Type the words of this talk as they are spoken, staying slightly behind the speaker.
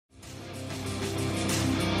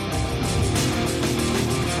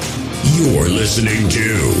You're listening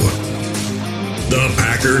to the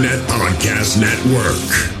Packernet Podcast Network.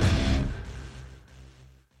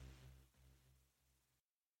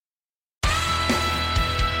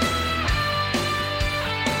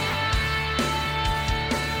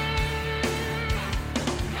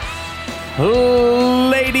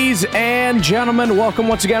 Ladies and gentlemen, welcome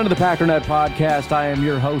once again to the Packernet Podcast. I am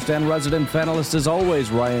your host and resident fanalist, as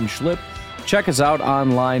always, Ryan Schlip. Check us out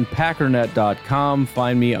online, packernet.com.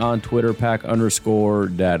 Find me on Twitter,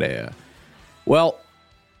 pack_data. Well,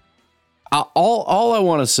 all I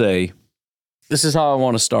want to say, this is how I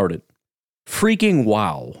want to start it. Freaking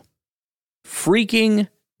wow. Freaking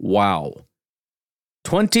wow.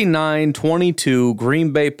 29-22,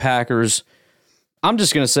 Green Bay Packers. I'm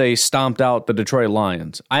just going to say stomped out the Detroit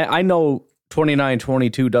Lions. I know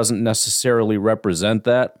 29-22 doesn't necessarily represent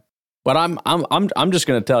that, but I'm just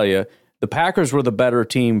going to tell you, the Packers were the better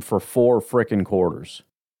team for 4 frickin' quarters.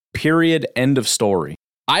 Period. End of story.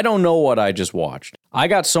 I don't know what I just watched. I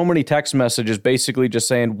got so many text messages basically just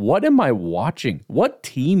saying, what am I watching? What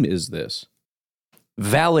team is this?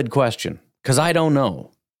 Valid question, because I don't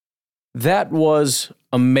know. That was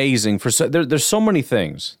amazing. There's so many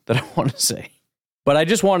things that I want to say. But I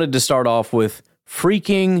just wanted to start off with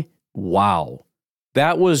freaking wow.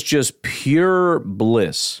 That was just pure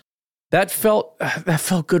bliss. That felt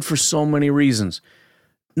good for so many reasons.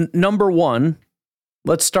 Number one,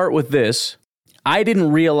 let's start with this. I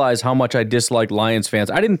didn't realize how much I disliked Lions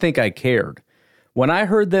fans. I didn't think I cared. When I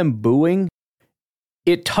heard them booing,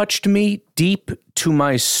 it touched me deep to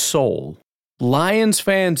my soul. Lions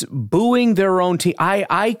fans booing their own team.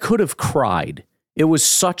 I could have cried. It was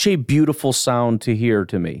such a beautiful sound to hear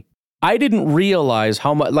to me. I didn't realize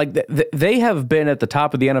how much, they have been at the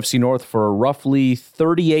top of the NFC North for roughly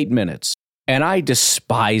 38 minutes, and I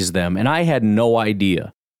despise them, and I had no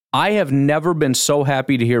idea. I have never been so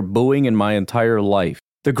happy to hear booing in my entire life.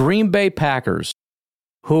 The Green Bay Packers,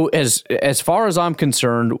 who, as far as I'm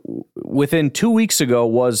concerned, within 2 weeks ago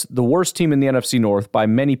was the worst team in the NFC North by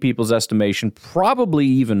many people's estimation, probably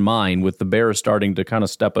even mine, with the Bears starting to kind of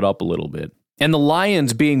step it up a little bit. And the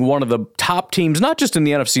Lions being one of the top teams, not just in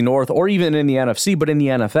the NFC North or even in the NFC, but in the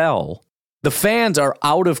NFL. The fans are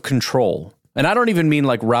out of control. And I don't even mean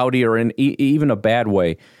like rowdy or in even a bad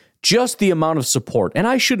way. Just the amount of support. And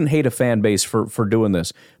I shouldn't hate a fan base for doing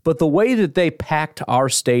this. But the way that they packed our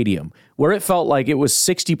stadium, where it felt like it was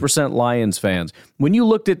 60% Lions fans. When you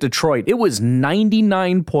looked at Detroit, it was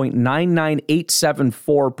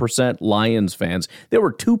 99.99874% Lions fans. There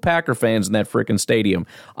were 2 Packer fans in that freaking stadium.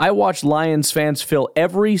 I watched Lions fans fill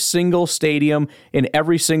every single stadium in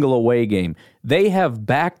every single away game. They have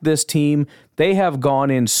backed this team. They have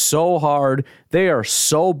gone in so hard. They are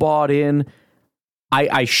so bought in.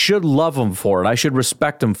 I should love them for it. I should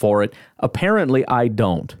respect them for it. Apparently, I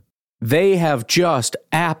don't. They have just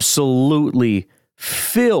absolutely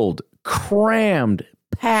filled, crammed,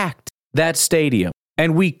 packed that stadium.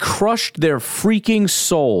 And we crushed their freaking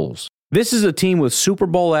souls. This is a team with Super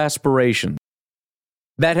Bowl aspirations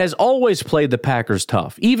that has always played the Packers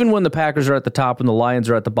tough. Even when the Packers are at the top and the Lions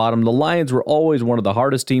are at the bottom, the Lions were always one of the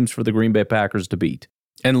hardest teams for the Green Bay Packers to beat.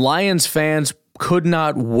 And Lions fans could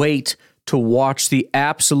not wait to watch the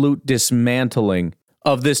absolute dismantling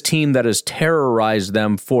of this team that has terrorized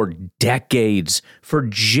them for decades, for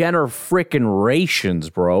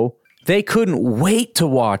generations, bro. They couldn't wait to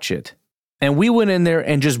watch it. And we went in there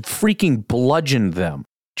and just freaking bludgeoned them.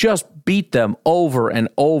 Just beat them over and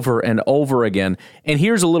over and over again. And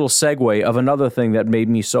here's a little segue of another thing that made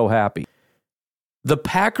me so happy. The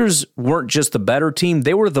Packers weren't just the better team,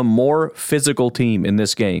 they were the more physical team in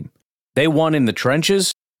this game. They won in the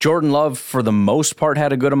trenches. Jordan Love, for the most part,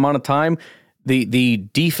 had a good amount of time. The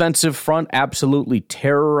defensive front absolutely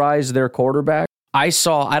terrorized their quarterback. I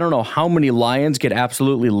don't know how many Lions get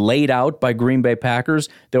absolutely laid out by Green Bay Packers.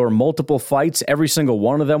 There were multiple fights. Every single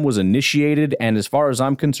one of them was initiated, and as far as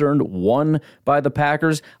I'm concerned, won by the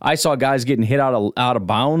Packers. I saw guys getting hit out of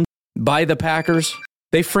bounds by the Packers.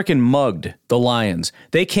 They freaking mugged the Lions.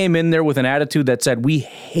 They came in there with an attitude that said, "We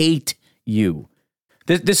hate you."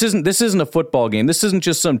 This isn't a football game. This isn't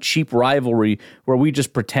just some cheap rivalry where we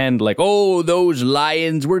just pretend like, oh, those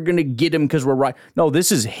Lions, we're going to get them because we're right. No,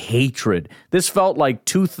 this is hatred. This felt like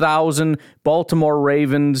 2000 Baltimore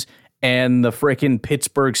Ravens and the freaking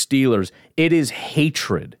Pittsburgh Steelers. It is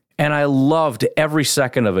hatred. And I loved every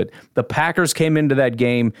second of it. The Packers came into that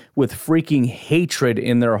game with freaking hatred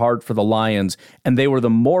in their heart for the Lions, and they were the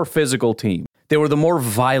more physical team. They were the more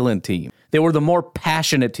violent team. They were the more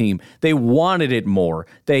passionate team. They wanted it more.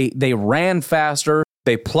 They ran faster.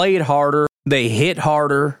 They played harder. They hit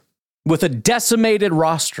harder. With a decimated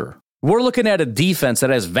roster, We're looking at a defense that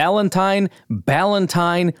has Valentine,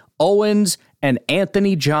 Ballantyne, Owens, and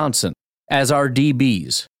Anthony Johnson as our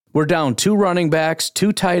DBs. We're down 2 running backs,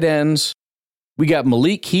 2 tight ends. We got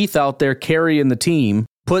Malik Heath out there carrying the team,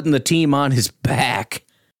 putting the team on his back.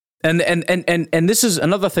 And this is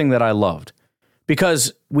another thing that I loved.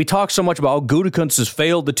 Because we talk so much about, Gutekunst has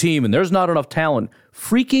failed the team and there's not enough talent.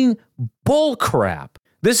 Freaking bullcrap.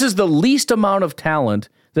 This is the least amount of talent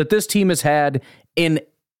that this team has had in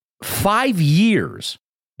 5 years.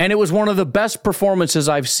 And it was one of the best performances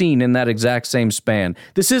I've seen in that exact same span.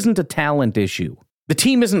 This isn't a talent issue. The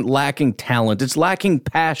team isn't lacking talent. It's lacking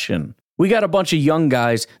passion. We got a bunch of young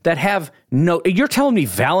guys that have no... You're telling me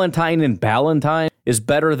Valentine and Ballantyne is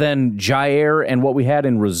better than Jair and what we had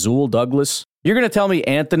in Rasul Douglas? You're going to tell me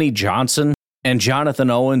Anthony Johnson and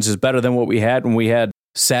Jonathan Owens is better than what we had when we had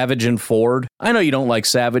Savage and Ford? I know you don't like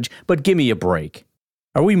Savage, but give me a break.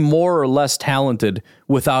 Are we more or less talented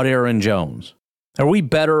without Aaron Jones? Are we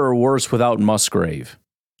better or worse without Musgrave?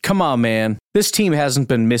 Come on, man. This team hasn't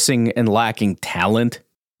been missing and lacking talent.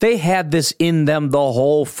 They had this in them the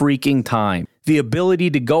whole freaking time. The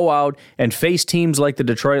ability to go out and face teams like the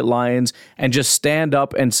Detroit Lions and just stand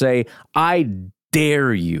up and say, I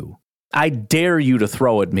dare you. I dare you to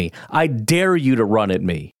throw at me. I dare you to run at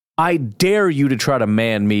me. I dare you to try to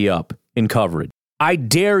man me up in coverage. I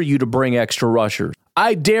dare you to bring extra rushers.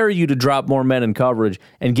 I dare you to drop more men in coverage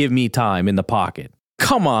and give me time in the pocket.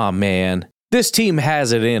 Come on, man. This team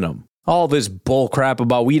has it in them. All this bull crap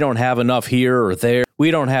about we don't have enough here or there.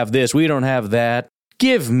 We don't have this. We don't have that.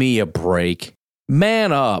 Give me a break.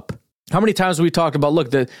 Man up. How many times have we talked about, look,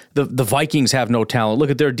 the Vikings have no talent. Look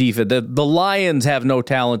at their defense. The Lions have no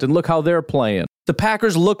talent, and look how they're playing. The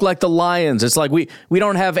Packers look like the Lions. It's like we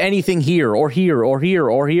don't have anything here or here or here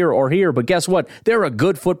or here or here. But guess what? They're a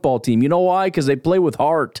good football team. You know why? Because they play with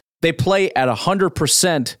heart. They play at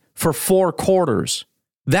 100% for 4 quarters.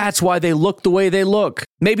 That's why they look the way they look.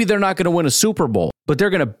 Maybe they're not going to win a Super Bowl, but they're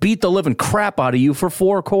going to beat the living crap out of you for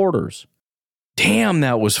 4 quarters. Damn,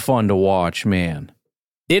 that was fun to watch, man.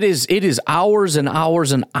 It is hours and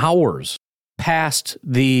hours and hours past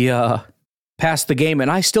the game, and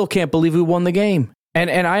I still can't believe we won the game. And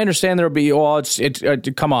I understand there'll be,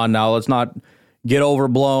 come on now, let's not get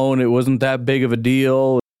overblown. It wasn't that big of a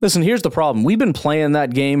deal. Listen, here's the problem. We've been playing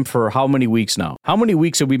that game for how many weeks now? How many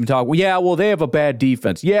weeks have we been talking? Yeah, well, they have a bad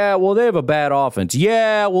defense. Yeah, well, they have a bad offense.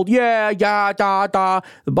 Yeah, well, yeah. The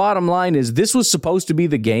bottom line is this was supposed to be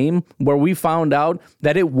the game where we found out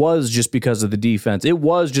that it was just because of the defense. It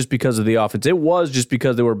was just because of the offense. It was just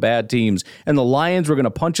because they were bad teams. And the Lions were going to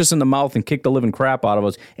punch us in the mouth and kick the living crap out of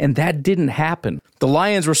us. And that didn't happen. The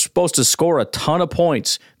Lions were supposed to score a ton of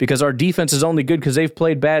points because our defense is only good because they've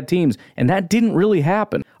played bad teams. And that didn't really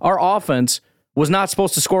happen. Our offense was not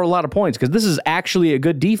supposed to score a lot of points because this is actually a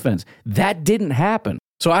good defense. That didn't happen.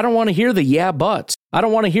 So I don't want to hear the yeah buts. I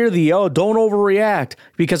don't want to hear the, don't overreact,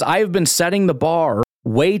 because I've been setting the bar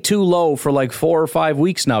way too low for like 4 or 5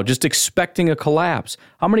 weeks now, just expecting a collapse.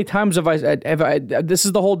 How many times have I this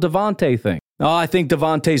is the whole Devontae thing. Oh, I think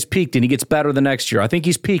Devontae's peaked and he gets better the next year. I think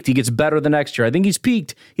he's peaked. He gets better the next year. I think he's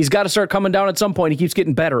peaked. He's got to start coming down at some point. He keeps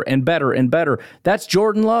getting better and better and better. That's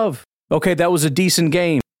Jordan Love. Okay, that was a decent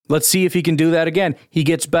game. Let's see if he can do that again. He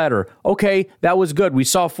gets better. Okay, that was good. We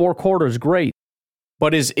saw 4 quarters. Great.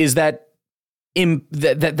 But is that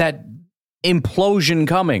implosion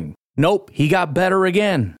coming? Nope, he got better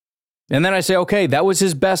again. And then I say, okay, that was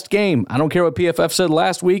his best game. I don't care what PFF said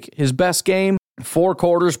last week. His best game, 4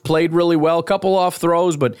 quarters, played really well. A couple off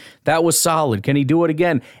throws, but that was solid. Can he do it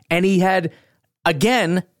again? And he had,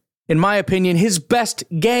 again, in my opinion, his best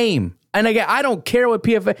game. And again, I don't care what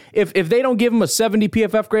PFF, if they don't give him a 70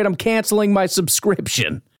 PFF grade, I'm canceling my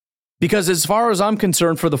subscription. Because as far as I'm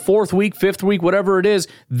concerned, for the 4th week, 5th week, whatever it is,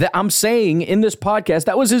 that I'm saying in this podcast,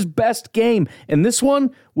 that was his best game. And this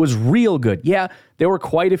one was real good. Yeah, there were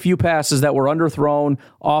quite a few passes that were underthrown,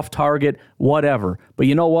 off target, whatever. But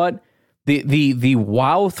you know what? The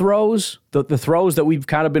wow throws, the throws that we've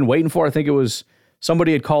kind of been waiting for, I think it was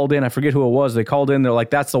somebody had called in. I forget who it was. They called in. They're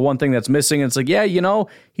like, that's the one thing that's missing. And it's like, yeah,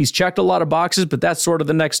 he's checked a lot of boxes, but that's sort of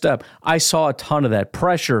the next step. I saw a ton of that.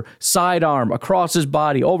 Pressure, sidearm, across his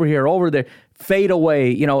body, over here, over there, fade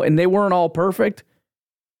away, and they weren't all perfect.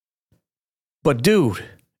 But dude,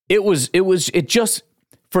 it just,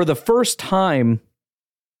 for the first time,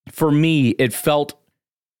 for me, it felt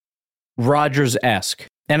Rodgers-esque.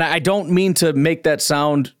 And I don't mean to make that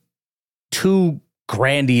sound too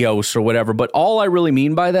grandiose or whatever, but all I really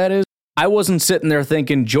mean by that is I wasn't sitting there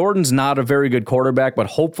thinking Jordan's not a very good quarterback, but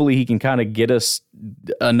hopefully he can kind of get us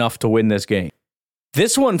enough to win this game.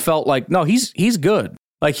 This one felt like, no, he's good.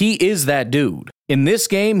 Like, he is that dude. In this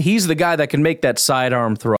game, he's the guy that can make that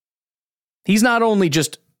sidearm throw. He's not only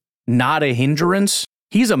just not a hindrance,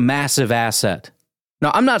 he's a massive asset.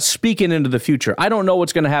 Now, I'm not speaking into the future. I don't know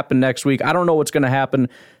what's going to happen next week. I don't know what's going to happen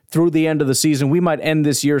through the end of the season. We might end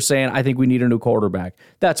this year saying, I think we need a new quarterback.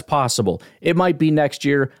 That's possible. It might be next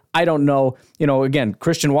year. I don't know. Again,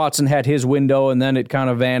 Christian Watson had his window, and then it kind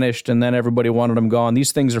of vanished, and then everybody wanted him gone.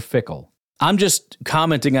 These things are fickle. I'm just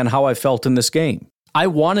commenting on how I felt in this game. I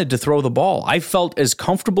wanted to throw the ball. I felt as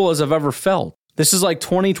comfortable as I've ever felt. This is like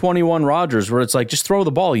 2021 Rodgers, where it's like, just throw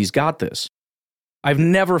the ball. He's got this. I've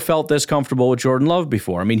never felt this comfortable with Jordan Love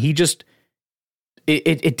before. I mean, he just,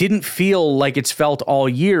 it didn't feel like it's felt all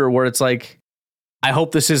year, where it's like, I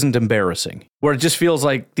hope this isn't embarrassing. Where it just feels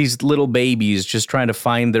like these little babies just trying to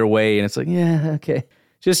find their way. And it's like, yeah, okay.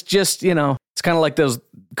 Just it's kind of like those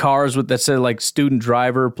cars that said like student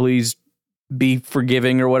driver, please be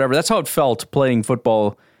forgiving or whatever. That's how it felt playing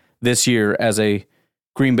football this year as a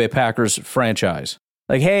Green Bay Packers franchise.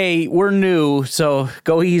 Like, hey, we're new, so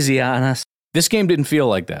go easy on us. This game didn't feel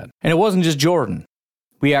like that. And it wasn't just Jordan.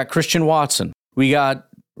 We got Christian Watson. We got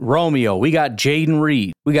Romeo. We got Jaden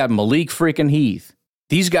Reed. We got Malik freaking Heath.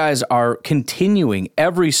 These guys are continuing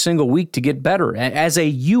every single week to get better. As a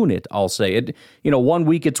unit, I'll say it. 1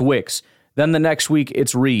 week it's Wicks. Then the next week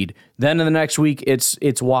it's Reed. Then in the next week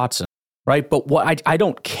it's Watson. Right? But what I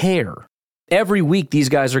don't care. Every week these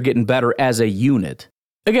guys are getting better as a unit.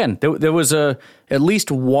 Again, there was at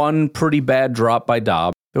least one pretty bad drop by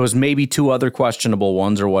Dobbs. There was maybe 2 other questionable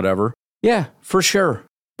ones or whatever. Yeah, for sure.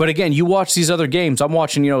 But again, you watch these other games. I'm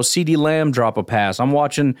watching, CeeDee Lamb drop a pass. I'm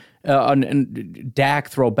watching Dak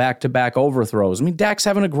throw back-to-back overthrows. I mean, Dak's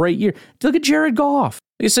having a great year. Look at Jared Goff.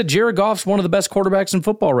 They said Jared Goff's one of the best quarterbacks in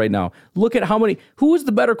football right now. Look at who is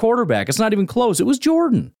the better quarterback? It's not even close. It was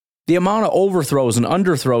Jordan. The amount of overthrows and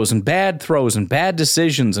underthrows and bad throws and bad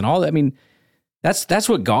decisions and all that. I mean, that's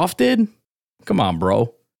what Goff did? Come on,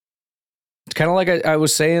 bro. It's kind of like I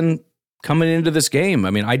was saying coming into this game. I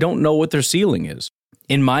mean, I don't know what their ceiling is.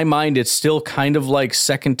 In my mind, it's still kind of like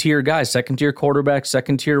second-tier guys, second-tier quarterbacks,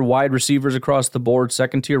 second-tier wide receivers across the board,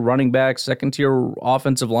 second-tier running backs, second-tier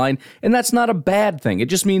offensive line. And that's not a bad thing. It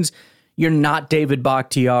just means you're not David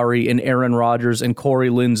Bakhtiari and Aaron Rodgers and Corey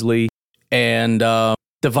Linsley and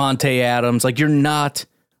Devontae Adams. Like, you're not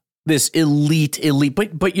this elite,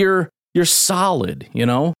 but you're solid,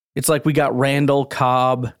 It's like we got Randall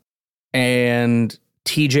Cobb and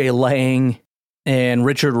TJ Lang and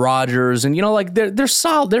Richard Rodgers, and they're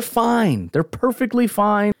solid, they're fine, they're perfectly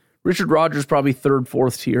fine. Richard Rodgers probably 3rd,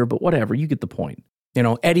 4th tier, but whatever, you get the point.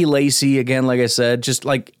 Eddie Lacy, again, like I said, just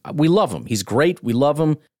like, we love him. He's great, we love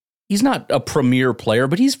him. He's not a premier player,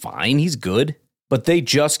 but he's fine, he's good. But they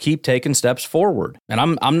just keep taking steps forward.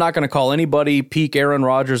 And I'm not going to call anybody peak Aaron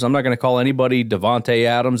Rodgers. I'm not going to call anybody Devontae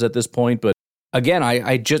Adams at this point, but again,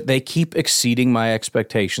 they keep exceeding my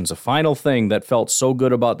expectations. A final thing that felt so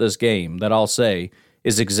good about this game that I'll say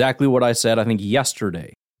is exactly what I said, I think,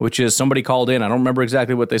 yesterday, which is somebody called in. I don't remember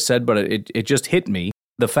exactly what they said, but it just hit me.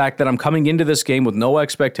 The fact that I'm coming into this game with no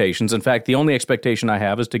expectations. In fact, the only expectation I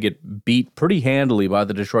have is to get beat pretty handily by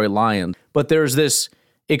the Detroit Lions. But there's this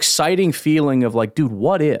exciting feeling of like, dude,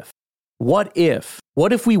 what if? What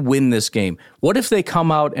if we win this game? What if they come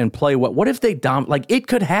out and play well? What if they like, it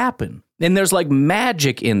could happen. And there's like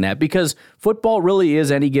magic in that, because football really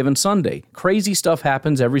is any given Sunday. Crazy stuff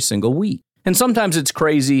happens every single week. And sometimes it's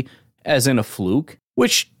crazy as in a fluke,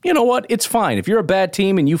 which, you know what? It's fine. If you're a bad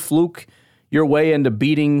team and you fluke your way into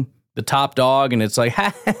beating the top dog and it's like,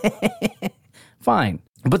 fine.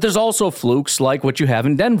 But there's also flukes like what you have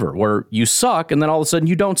in Denver, where you suck and then all of a sudden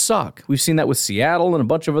you don't suck. We've seen that with Seattle and a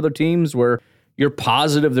bunch of other teams where you're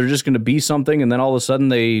positive they're just going to be something, and then all of a sudden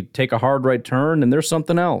they take a hard right turn and there's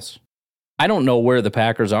something else. I don't know where the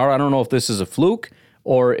Packers are. I don't know if this is a fluke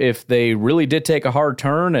or if they really did take a hard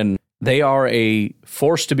turn and they are a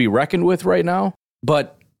force to be reckoned with right now.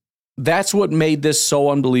 But that's what made this so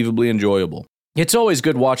unbelievably enjoyable. It's always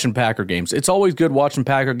good watching Packer games. It's always good watching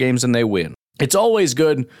Packer games and they win. It's always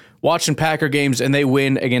good watching Packer games and they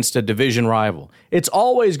win against a division rival. It's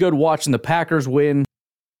always good watching the Packers win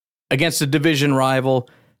against a division rival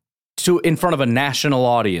in front of a national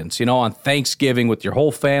audience, on Thanksgiving with your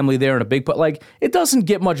whole family there in a big, like, it doesn't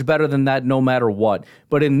get much better than that no matter what.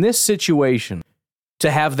 But in this situation, to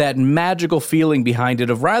have that magical feeling behind it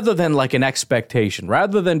of, rather than like an expectation,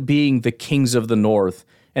 rather than being the kings of the North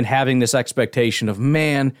and having this expectation of,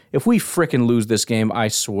 man, if we frickin' lose this game, I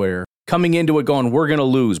swear, coming into it going, we're going to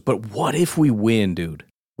lose, but what if we win, dude?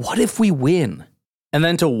 What if we win? And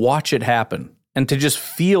then to watch it happen and to just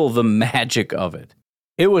feel the magic of it.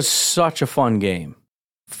 It was such a fun game.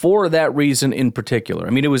 for that reason in particular. I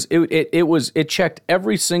mean, it checked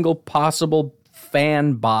every single possible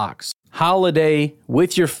fan box. Holiday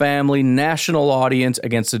with your family, national audience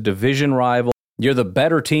against a division rival. You're the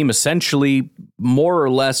better team, essentially, more or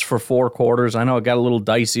less for 4 quarters. I know it got a little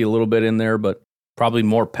dicey a little bit in there, but probably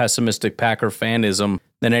more pessimistic Packer fanism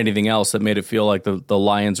than anything else that made it feel like the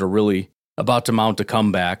Lions are really about to mount a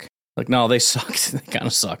comeback. Like, no, they sucked. They kind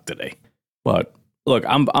of sucked today. But look,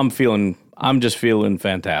 I'm just feeling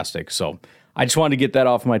fantastic. So I just wanted to get that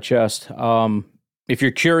off my chest. If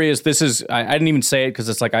you're curious, this is, I didn't even say it because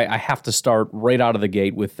it's like I have to start right out of the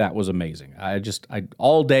gate with that was amazing.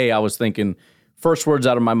 All day I was thinking, first words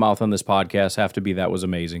out of my mouth on this podcast have to be that was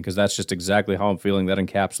amazing, because that's just exactly how I'm feeling. That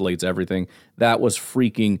encapsulates everything. That was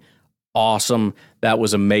freaking awesome. That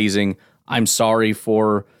was amazing. I'm sorry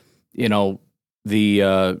for,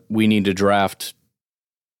 the we need to draft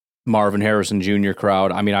Marvin Harrison Jr.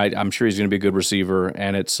 crowd. I mean, I'm sure he's going to be a good receiver,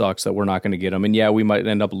 and it sucks that we're not going to get him. And yeah, we might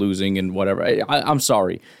end up losing and whatever. I'm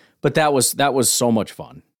sorry, but that was so much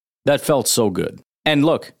fun. That felt so good. And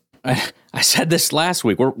look, I said this last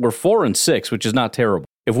week. We're 4-6, which is not terrible.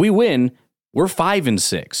 If we win, we're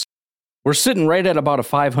 5-6. We're sitting right at about a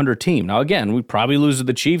 500 team. Now, again, we probably lose to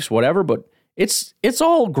the Chiefs, whatever, but it's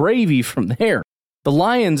all gravy from there. The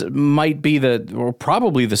Lions might be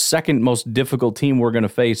probably the second most difficult team we're going to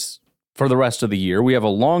face for the rest of the year. We have a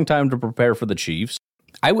long time to prepare for the Chiefs.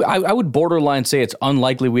 I would borderline say it's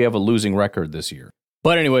unlikely we have a losing record this year.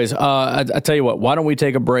 But anyways, I tell you what, why don't we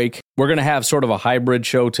take a break? We're going to have sort of a hybrid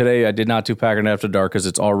show today. I did not do Packernet After Dark because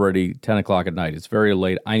it's already 10 o'clock at night. It's very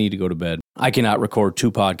late. I need to go to bed. I cannot record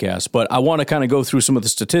 2 podcasts, but I want to kind of go through some of the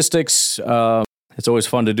statistics. It's always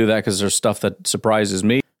fun to do that because there's stuff that surprises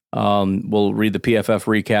me. We'll read the PFF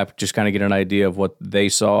recap, just kind of get an idea of what they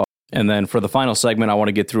saw. And then for the final segment, I want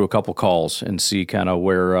to get through a couple calls and see kind of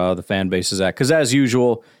where the fan base is at. Because as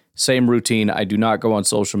usual, same routine. I do not go on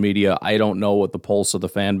social media. I don't know what the pulse of the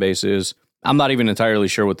fan base is. I'm not even entirely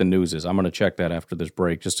sure what the news is. I'm going to check that after this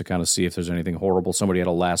break just to kind of see if there's anything horrible. Somebody had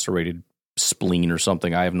a lacerated spleen or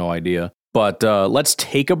something. I have no idea. But let's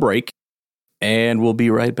take a break, and we'll be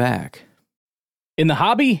right back. In the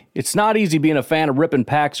hobby, it's not easy being a fan of ripping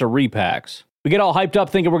packs or repacks. We get all hyped up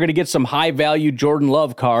thinking we're going to get some high-value Jordan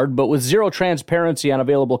Love card, but with zero transparency on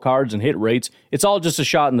available cards and hit rates, it's all just a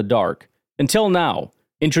shot in the dark. Until now,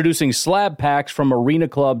 introducing slab packs from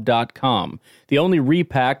arenaclub.com, the only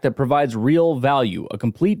repack that provides real value, a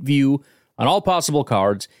complete view on all possible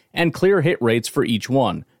cards, and clear hit rates for each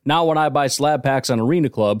one. Now when I buy slab packs on Arena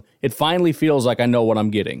Club, it finally feels like I know what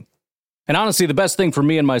I'm getting. And honestly, the best thing for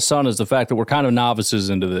me and my son is the fact that we're kind of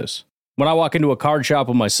novices into this. When I walk into a card shop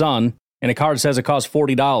with my son, and a card says it costs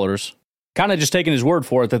 $40, kind of just taking his word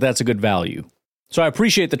for it that that's a good value. So I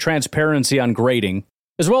appreciate the transparency on grading,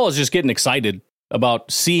 as well as just getting excited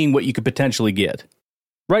about seeing what you could potentially get.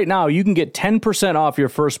 Right now, you can get 10% off your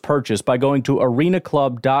first purchase by going to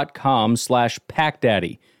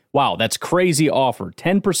arenaclub.com/packdaddy. Wow, that's crazy offer.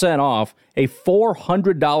 10% off a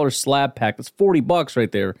 $400 slab pack. That's $40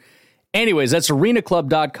 right there. Anyways, that's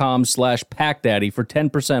arenaclub.com/packdaddy for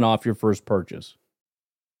 10% off your first purchase.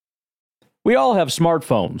 We all have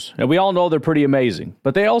smartphones, and we all know they're pretty amazing,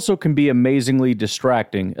 but they also can be amazingly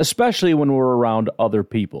distracting, especially when we're around other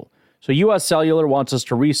people. So US Cellular wants us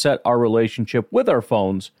to reset our relationship with our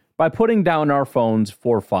phones by putting down our phones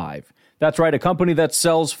for $5. That's right, a company that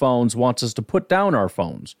sells phones wants us to put down our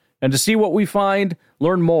phones. And to see what we find,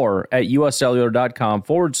 learn more at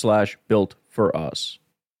uscellular.com/built-for-us.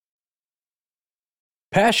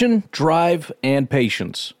 Passion, drive, and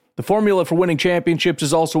patience. The formula for winning championships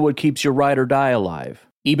is also what keeps your ride or die alive.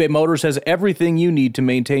 eBay Motors has everything you need to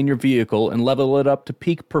maintain your vehicle and level it up to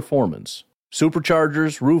peak performance.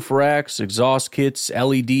 Superchargers, roof racks, exhaust kits,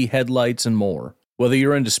 LED headlights, and more. Whether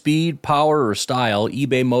you're into speed, power, or style,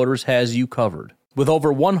 eBay Motors has you covered. With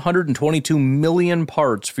over 122 million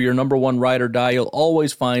parts for your number one ride or die, you'll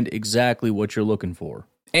always find exactly what you're looking for.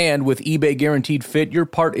 And with eBay Guaranteed Fit, your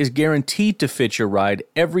part is guaranteed to fit your ride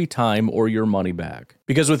every time or your money back.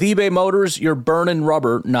 Because with eBay Motors, you're burning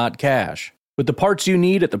rubber, not cash. With the parts you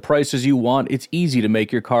need at the prices you want, it's easy to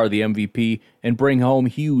make your car the MVP and bring home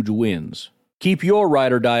huge wins. Keep your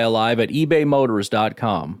ride or die alive at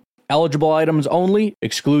ebaymotors.com. Eligible items only,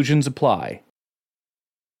 exclusions apply.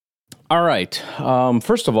 All right,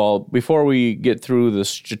 first of all, before we get through the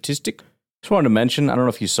statistic, just wanted to mention, I don't know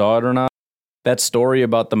if you saw it or not, that story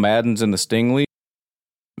about the Maddens and the Stingley,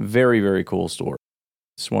 very, very cool story.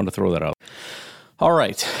 Just wanted to throw that out. All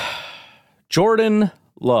right. Jordan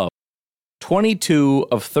Love, 22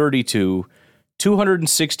 of 32,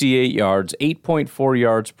 268 yards, 8.4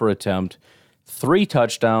 yards per attempt, 3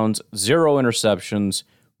 touchdowns, 0 interceptions,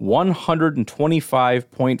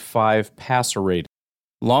 125.5 passer rating.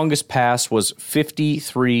 Longest pass was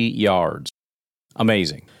 53 yards.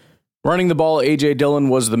 Amazing. Running the ball, A.J. Dillon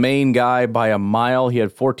was the main guy by a mile. He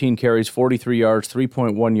had 14 carries, 43 yards,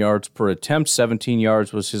 3.1 yards per attempt. 17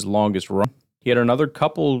 yards was his longest run. He had another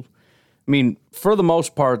couple. For the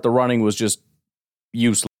most part, the running was just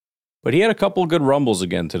useless. But he had a couple good rumbles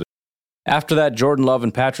again today. After that, Jordan Love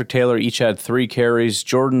and Patrick Taylor each had 3 carries.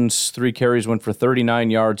 Jordan's 3 carries went for 39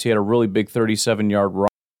 yards. He had a really big 37-yard run.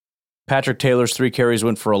 Patrick Taylor's 3 carries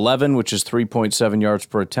went for 11, which is 3.7 yards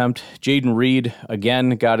per attempt. Jaden Reed,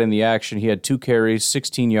 again, got in the action. He had 2 carries,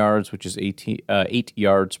 16 yards, which is 8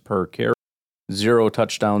 yards per carry. 0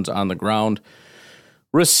 touchdowns on the ground.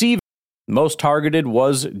 Receiving, most targeted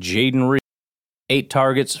was Jaden Reed. 8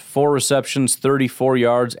 targets, 4 receptions, 34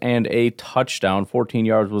 yards, and a touchdown. 14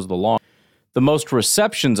 yards was the long. The most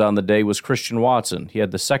receptions on the day was Christian Watson. He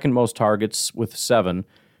had the second most targets with 7.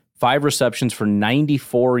 5 receptions for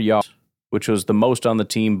 94 yards, which was the most on the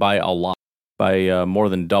team by a lot, by more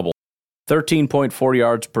than double. 13.4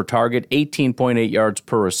 yards per target, 18.8 yards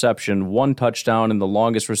per reception, 1 touchdown, and the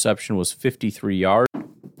longest reception was 53 yards.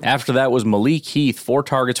 After that was Malik Heath, 4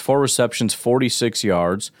 targets, 4 receptions, 46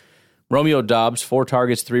 yards. Romeo Doubs, 4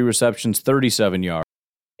 targets, 3 receptions, 37 yards.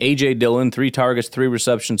 A.J. Dillon, 3 targets, 3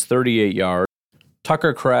 receptions, 38 yards.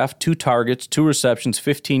 Tucker Kraft, 2 targets, 2 receptions,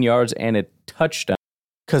 15 yards, and a touchdown.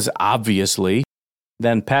 Because obviously.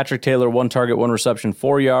 Then Patrick Taylor, 1 target, 1 reception,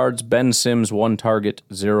 4 yards. Ben Sims, 1 target,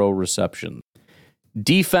 0 reception.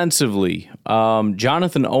 Defensively,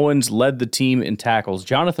 Jonathan Owens led the team in tackles.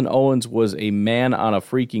 Jonathan Owens was a man on a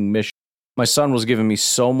freaking mission. My son was giving me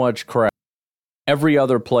so much crap. Every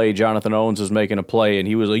other play, Jonathan Owens was making a play, and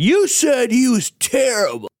he was like, "You said he was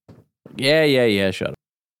terrible." Yeah, shut up.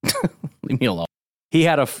 Leave me alone.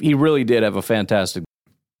 He really did have a fantastic,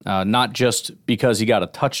 not just because he got a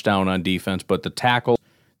touchdown on defense, but the tackle,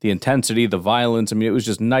 the intensity, the violence. It was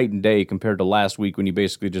just night and day compared to last week when you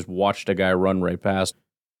basically just watched a guy run right past.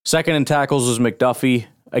 Second in tackles was McDuffie.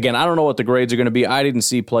 Again, I don't know what the grades are going to be. I didn't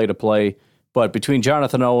see play to play. But between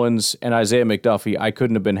Jonathan Owens and Isaiah McDuffie, I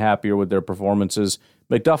couldn't have been happier with their performances.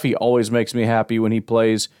 McDuffie always makes me happy when he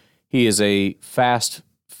plays. He is a fast,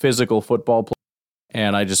 physical football player,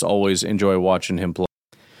 and I just always enjoy watching him play.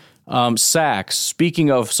 Sacks.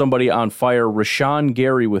 Speaking of somebody on fire, Rashawn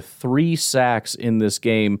Gary with 3 sacks in this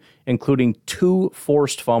game, including 2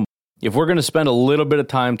 forced fumbles. If we're going to spend a little bit of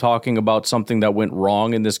time talking about something that went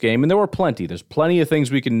wrong in this game, and there's plenty of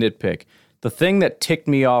things we can nitpick. The thing that ticked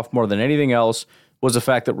me off more than anything else was the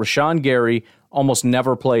fact that Rashawn Gary almost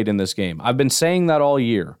never played in this game. I've been saying that all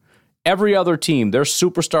year. Every other team, their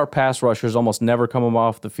superstar pass rushers almost never come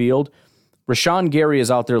off the field. Rashawn Gary is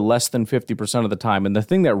out there less than 50% of the time. And the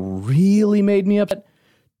thing that really made me upset,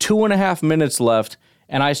 2.5 minutes left,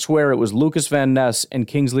 and I swear it was Lucas Van Ness and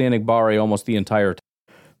Kingsley Enagbare almost the entire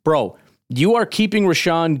time. Bro, you are keeping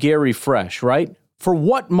Rashawn Gary fresh, right? For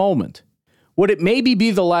what moment? Would it maybe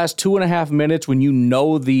be the last 2.5 minutes when you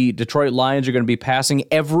know the Detroit Lions are going to be passing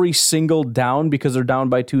every single down because they're down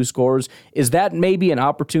by 2 scores? Is that maybe an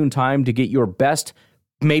opportune time to get your best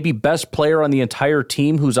player on the entire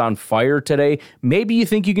team who's on fire today? Maybe you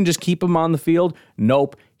think you can just keep him on the field?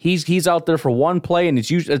 Nope. He's out there for 1 play, and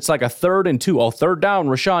it's like a 3rd and 2. Oh, 3rd down,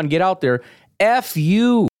 Rashawn, get out there. F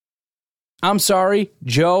you. I'm sorry,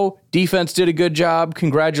 Joe. Defense did a good job.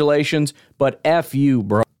 Congratulations. But F you,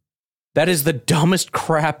 bro. That is the dumbest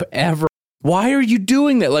crap ever. Why are you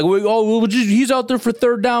doing that? He's out there for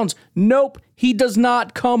 3rd downs. Nope, he does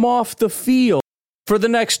not come off the field for the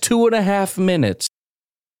next 2.5 minutes.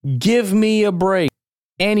 Give me a break.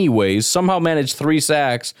 Anyways, somehow managed 3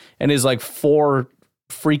 sacks and is 4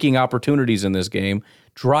 freaking opportunities in this game.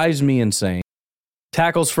 Drives me insane.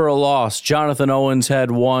 Tackles for a loss. Jonathan Owens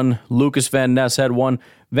had 1. Lucas Van Ness had 1.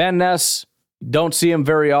 Van Ness, don't see him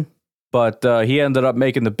very often. But he ended up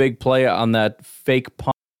making the big play on that fake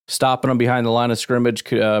punt, stopping him behind the line of scrimmage,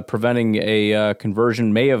 preventing a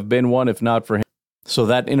conversion. May have been one, if not for him. So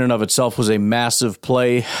that in and of itself was a massive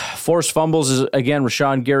play. Forced fumbles, again,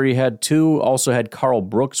 Rashawn Gary had 2. Also had Carl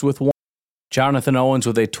Brooks with 1. Jonathan Owens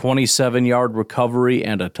with a 27-yard recovery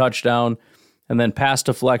and a touchdown. And then pass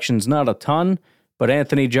deflections, not a ton, but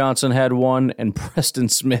Anthony Johnson had 1 and Preston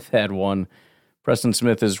Smith had 1. Preston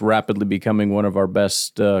Smith is rapidly becoming one of our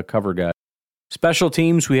best cover guys. Special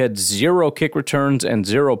teams, we had 0 kick returns and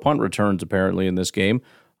 0 punt returns apparently in this game.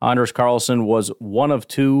 Anders Carlson was 1 of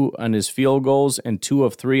 2 on his field goals and 2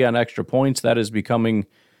 of 3 on extra points. That is becoming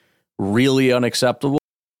really unacceptable.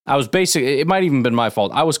 It might even been my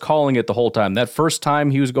fault. I was calling it the whole time. That first time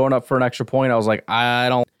he was going up for an extra point, I was like,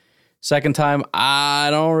 Second time, I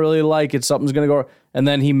don't really like it. Something's going to go. And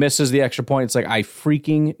then he misses the extra point. It's like, I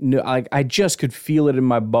freaking knew. I just could feel it in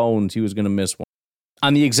my bones he was going to miss one.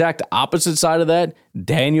 On the exact opposite side of that,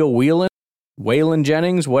 Daniel Waylon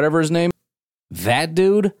Jennings, whatever his name, that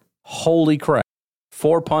dude, holy crap.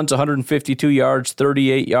 4 punts, 152 yards,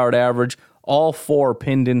 38-yard average, all 4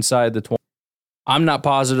 pinned inside the 20. I'm not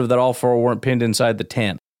positive that all 4 weren't pinned inside the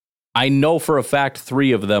 10. I know for a fact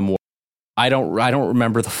 3 of them were. I don't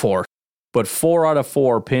remember the 4. But 4 out of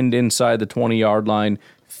 4 pinned inside the 20-yard line.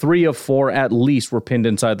 3 of 4 at least were pinned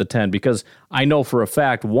inside the 10, because I know for a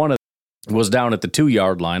fact one of them was down at the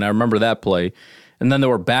 2-yard line. I remember that play. And then there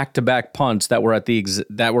were back-to-back punts that were at the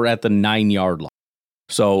 9-yard line.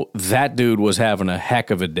 So that dude was having a heck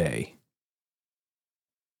of a day.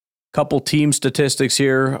 Couple team statistics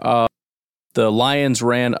here. The Lions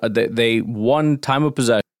ran, they won time of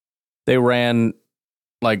possession. They ran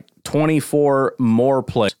like 24 more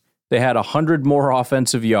plays. They had 100 more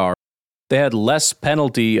offensive yards. They had less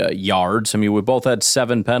penalty yards. I mean, we both had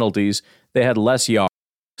 7 penalties. They had less yards.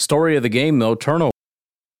 Story of the game, though, turnover.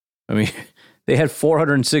 I mean, they had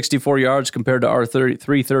 464 yards compared to our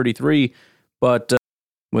 333. But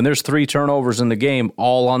when there's 3 turnovers in the game,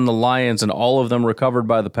 all on the Lions and all of them recovered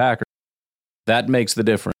by the Packers, that makes the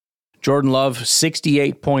difference. Jordan Love,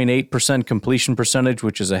 68.8% completion percentage,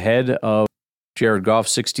 which is ahead of Jared Goff,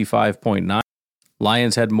 65.9%.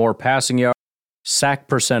 Lions had more passing yards. Sack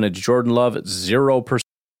percentage, Jordan Love, 0%.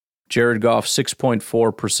 Jared Goff,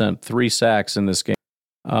 6.4%. 3 sacks in this game.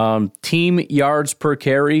 Team yards per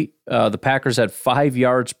carry, the Packers had 5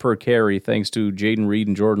 yards per carry, thanks to Jaden Reed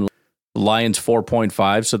and Jordan Love. The Lions,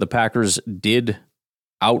 4.5, so the Packers did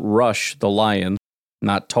outrush the Lions,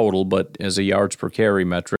 not total, but as a yards per carry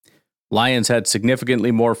metric. Lions had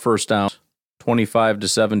significantly more first downs,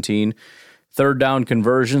 25-17. Third down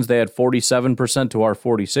conversions, they had 47% to our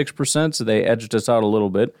 46%, so they edged us out a little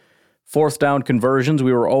bit. Fourth down conversions,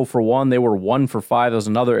 we were 0 for 1. They were 1 for 5. That was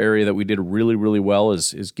another area that we did really, really well,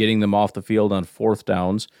 is getting them off the field on fourth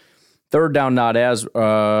downs. Third down, not as...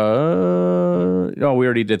 no, we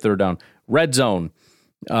already did third down. Red zone,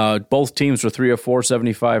 both teams were 3 of 4,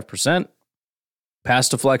 75%. Pass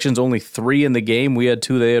deflections, only 3 in the game. We had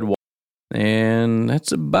 2, they had 1. And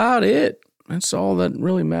that's about it. That's all that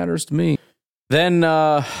really matters to me. Then,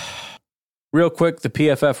 real quick, the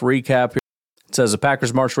PFF recap here. It says the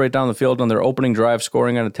Packers marched right down the field on their opening drive,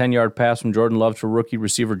 scoring on a 10-yard pass from Jordan Love to rookie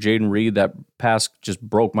receiver Jaden Reed. That pass just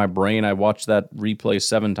broke my brain. I watched that replay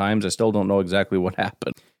 7 times. I still don't know exactly what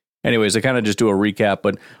happened. Anyways, I kind of just do a recap.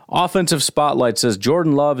 But offensive spotlight says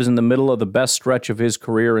Jordan Love is in the middle of the best stretch of his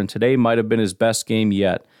career, and today might have been his best game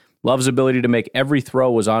yet. Love's ability to make every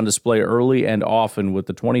throw was on display early and often, with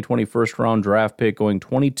the 2020 first-round draft pick going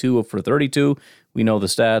 22 for 32. We know the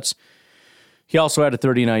stats. He also had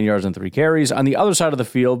 39 yards and 3 carries. On the other side of the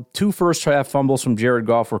field, 2 first-half fumbles from Jared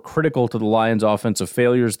Goff were critical to the Lions' offensive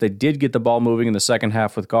failures. They did get the ball moving in the second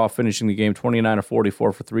half, with Goff finishing the game 29 of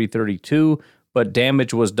 44 for 332, but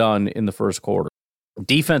damage was done in the first quarter.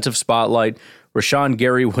 Defensive spotlight, Rashawn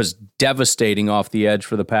Gary was devastating off the edge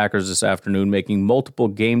for the Packers this afternoon, making multiple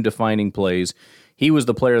game-defining plays. He was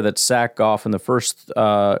the player that sacked Goff in the first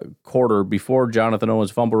quarter before Jonathan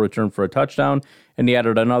Owens' fumble return for a touchdown, and he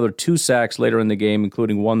added another 2 sacks later in the game,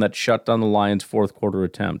 including one that shut down the Lions' fourth quarter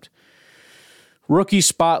attempt. Rookie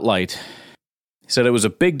spotlight. He said it was a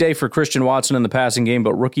big day for Christian Watson in the passing game,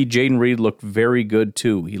 but rookie Jaden Reed looked very good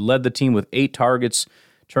too. He led the team with 8 targets,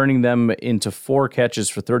 turning them into 4 catches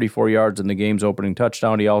for 34 yards in the game's opening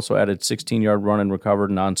touchdown. He also added 16-yard run and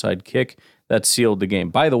recovered an onside kick that sealed the game.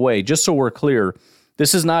 By the way, just so we're clear,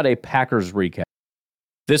 this is not a Packers recap.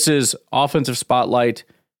 This is offensive spotlight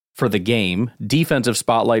for the game, defensive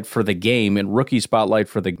spotlight for the game, and rookie spotlight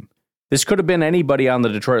for the game. This could have been anybody on the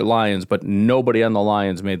Detroit Lions, but nobody on the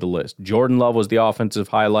Lions made the list. Jordan Love was the offensive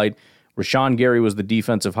highlight. Rashawn Gary was the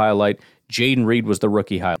defensive highlight. Jaden Reed was the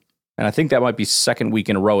rookie highlight. And I think that might be second week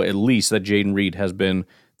in a row, at least, that Jaden Reed has been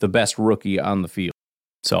the best rookie on the field.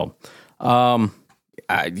 So, I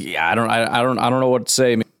don't know what to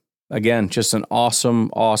say. Again, just an awesome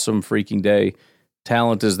freaking day.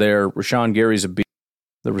 Talent is there. Rashawn Gary's a beast.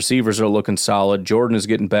 The receivers are looking solid. Jordan is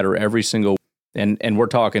getting better every single. And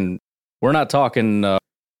we're not talking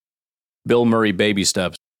Bill Murray baby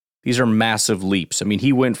steps. These are massive leaps. I mean,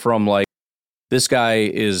 he went from this guy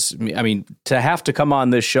is, to have to come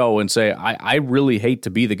on this show and say, I really hate to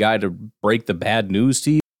be the guy to break the bad news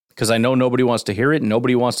to you, because I know nobody wants to hear it, and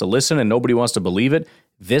nobody wants to listen, and nobody wants to believe it.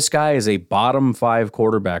 This guy is a bottom 5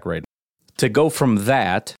 quarterback right now. To go from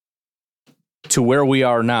that to where we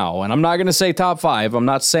are now, and I'm not going to say top 5, I'm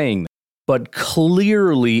not saying that, but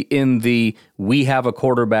clearly in the we have a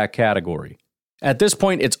quarterback category. At this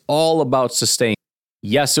point, it's all about sustain.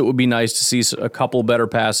 Yes, it would be nice to see a couple better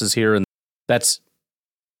passes here, and that's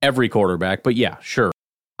every quarterback, but yeah, sure.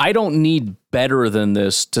 I don't need better than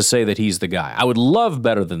this to say that he's the guy. I would love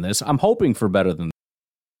better than this. I'm hoping for better than this.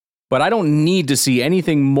 But I don't need to see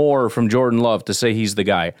anything more from Jordan Love to say he's the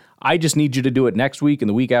guy. I just need you to do it next week and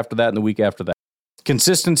the week after that and the week after that.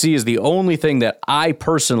 Consistency is the only thing that I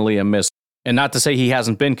personally am missing. And not to say he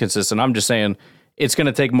hasn't been consistent. I'm just saying it's going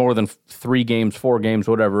to take more than 3 games, 4 games,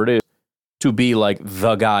 whatever it is, to be like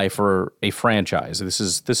the guy for a franchise. This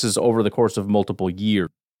is over the course of multiple years.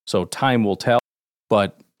 So time will tell.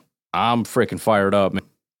 But I'm freaking fired up, man.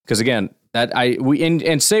 Because again,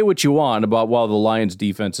 and say what you want about the Lions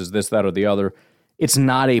defense is this, that, or the other. It's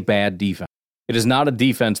not a bad defense. It is not a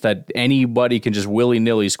defense that anybody can just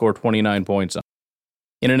willy-nilly score 29 points on.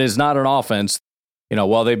 And it is not an offense,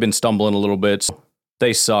 while they've been stumbling a little bit, so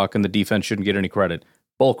they suck and the defense shouldn't get any credit.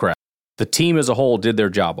 Bullcrap. The team as a whole did their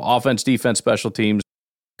job. Offense, defense, special teams,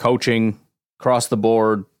 coaching, across the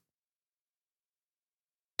board.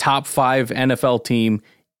 Top 5 NFL team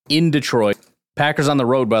in Detroit. Packers on the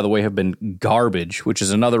road, by the way, have been garbage, which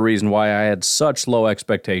is another reason why I had such low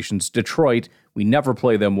expectations. Detroit, we never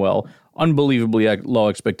play them well. Unbelievably low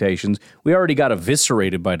expectations. We already got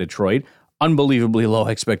eviscerated by Detroit. Unbelievably low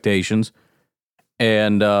expectations.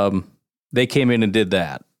 And they came in and did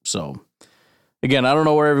that. So, again, I don't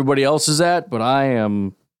know where everybody else is at, but I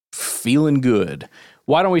am feeling good.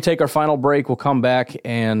 Why don't we take our final break? We'll come back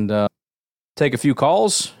and take a few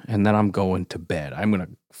calls, and then I'm going to bed. I'm going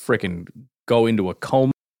to freaking go into a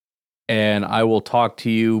coma, and I will talk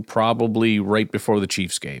to you probably right before the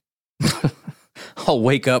Chiefs game. I'll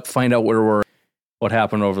wake up, find out what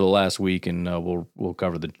happened over the last week, and we'll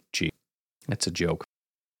cover the Chiefs. That's a joke.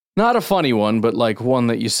 Not a funny one, but like one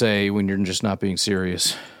that you say when you're just not being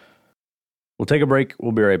serious. We'll take a break.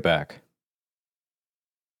 We'll be right back.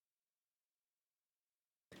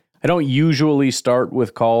 I don't usually start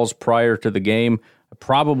with calls prior to the game. I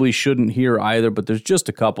probably shouldn't here either, but there's just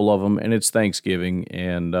a couple of them, and it's Thanksgiving,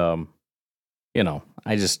 and we'll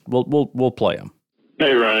play them.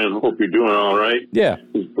 Hey Ryan, hope you're doing all right. Yeah,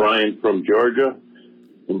 this is Brian from Georgia,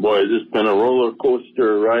 and boy, has this been a roller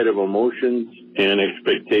coaster ride of emotions and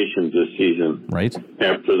expectations this season. Right.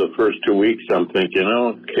 After the first 2 weeks, I'm thinking,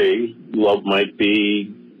 okay, Love might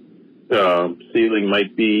be, ceiling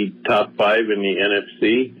might be top 5 in the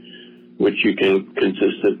NFC. Which you can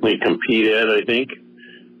consistently compete at, I think.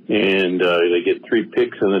 And they get 3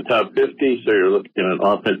 picks in the top 50, so you're looking at an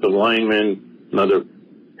offensive lineman, another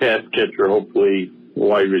pass catcher, hopefully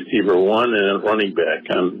wide receiver 1, and a running back.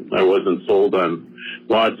 I wasn't sold on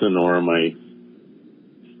Watson, or am I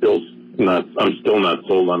I'm still not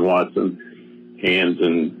sold on Watson. Hands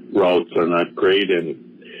and routes are not great, and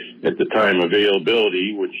at the time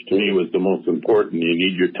availability, which to me was the most important, you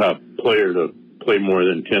need your top player to play more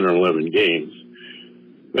than 10 or 11 games.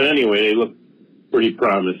 But anyway, they look pretty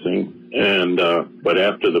promising. And but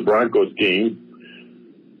after the Broncos game,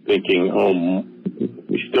 thinking,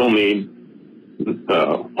 we still need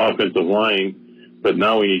offensive line, but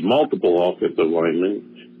now we need multiple offensive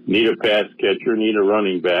linemen, need a pass catcher, need a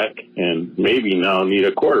running back, and maybe now need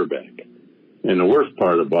a quarterback. And the worst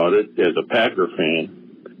part about it, as a Packer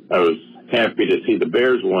fan, I was happy to see the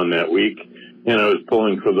Bears won that week, and I was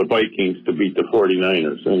pulling for the Vikings to beat the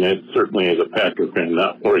 49ers. And that certainly, as a Packer fan,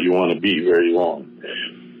 not where you want to be very long.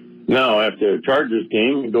 Now, after the Chargers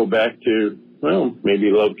game, we go back to,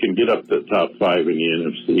 maybe Love can get up to the top 5 in the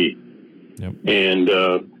NFC. Yep. And,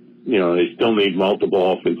 they still need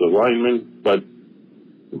multiple offensive linemen, but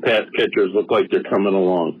the pass catchers look like they're coming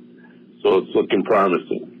along. So it's looking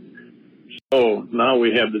promising. So now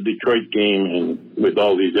we have the Detroit game, and with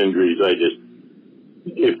all these injuries,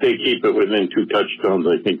 if they keep it within 2 touchdowns,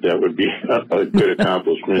 I think that would be a good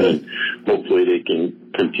accomplishment, and hopefully they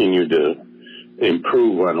can continue to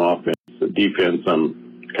improve on offense. The defense,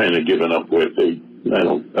 I'm kind of giving up with.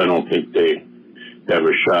 I don't think they have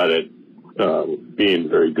a shot at being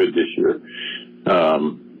very good this year.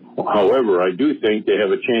 However, I do think they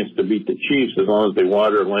have a chance to beat the Chiefs as long as they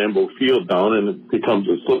water Lambeau Field down and it becomes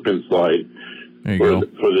a slip and slide for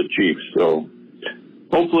the Chiefs. So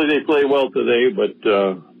hopefully they play well today, but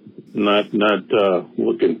not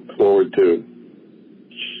looking forward to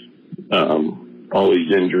all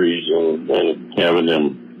these injuries and having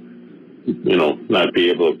them, not be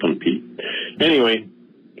able to compete. Anyway,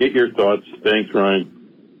 get your thoughts. Thanks, Ryan.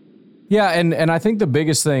 Yeah, and I think the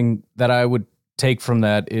biggest thing that I would take from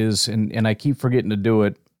that is, and I keep forgetting to do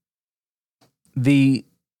it, the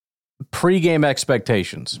pregame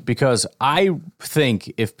expectations, because I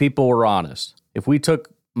think if people were honest, if we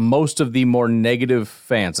took most of the more negative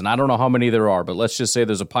fans, and I don't know how many there are, but let's just say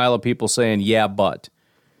there's a pile of people saying, yeah, but.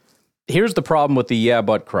 Here's the problem with the yeah,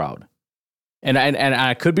 but crowd. And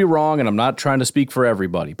I could be wrong, and I'm not trying to speak for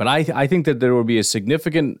everybody, but I think that there would be a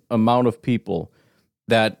significant amount of people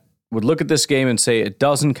that would look at this game and say it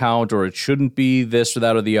doesn't count or it shouldn't be this or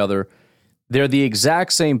that or the other. They're the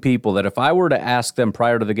exact same people that if I were to ask them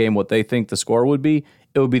prior to the game what they think the score would be,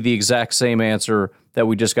 it would be the exact same answer that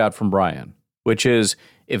we just got from Brian, which is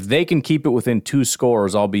if they can keep it within 2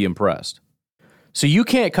 scores, I'll be impressed. So you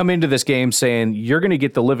can't come into this game saying you're going to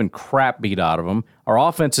get the living crap beat out of them. Our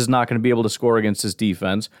offense is not going to be able to score against this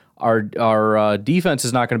defense. Our defense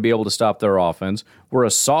is not going to be able to stop their offense. We're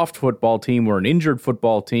a soft football team. We're an injured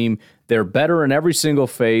football team. They're better in every single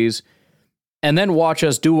phase. And then watch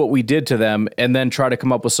us do what we did to them and then try to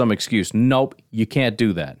come up with some excuse. Nope, you can't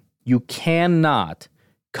do that. You cannot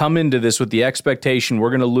come into this with the expectation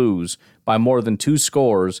we're going to lose by more than 2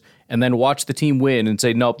 scores and then watch the team win and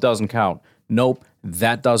say, nope, doesn't count. Nope,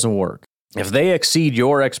 that doesn't work. If they exceed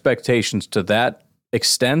your expectations to that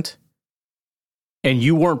extent, and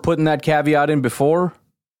you weren't putting that caveat in before,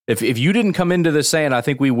 if you didn't come into this saying, I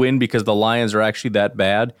think we win because the Lions are actually that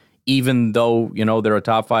bad, even though, they're a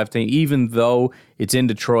top 5 team, even though it's in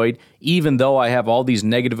Detroit, even though I have all these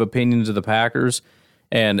negative opinions of the Packers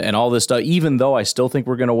and all this stuff, even though I still think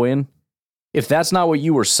we're going to win, if that's not what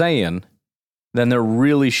you were saying, then there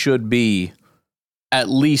really should be at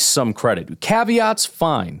least some credit. Caveats,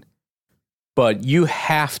 fine. But you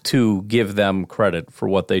have to give them credit for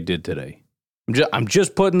what they did today. I'm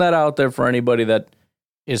just putting that out there for anybody that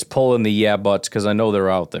is pulling the yeah buts, because I know they're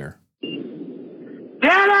out there.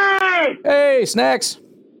 Daddy! Hey, Snacks.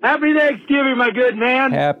 Happy Thanksgiving, my good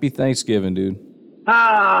man. Happy Thanksgiving, dude.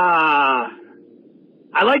 I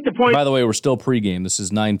like the point. By the way, we're still pregame. This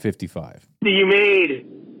is 9:55. That you made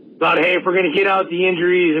about, hey, if we're going to get out the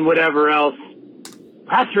injuries and whatever else,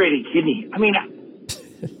 lacerated kidney. I mean,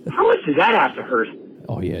 how much does that have to hurt?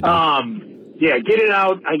 Oh, yeah, dude. Yeah, get it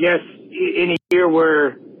out, I guess, in a year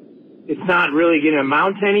where it's not really going to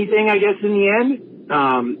amount to anything, I guess, in the end.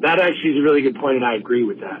 That actually is a really good point, and I agree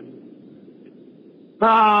with that.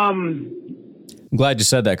 I'm glad you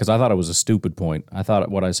said that, because I thought it was a stupid point. I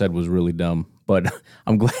thought what I said was really dumb, but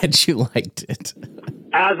I'm glad you liked it.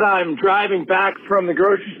 As I'm driving back from the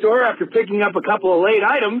grocery store after picking up a couple of late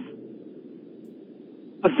items,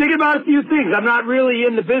 I was thinking about a few things. I'm not really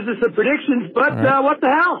in the business of predictions, but right. What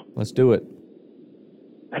the hell? Let's do it.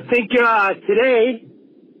 I think today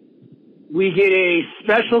we get a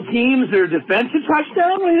special teams or defensive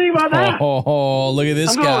touchdown. What do you think about that? Oh, look at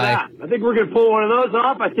this guy. I think we're going to pull one of those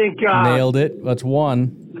off. I think nailed it. That's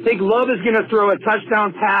one. I think Love is going to throw a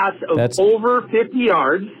touchdown pass of over 50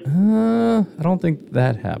 yards. I don't think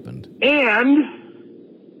that happened. And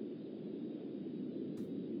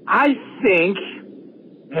I think...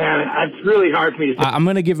 Man, it's really hard for me to say. I'm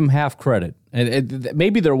going to give him half credit. And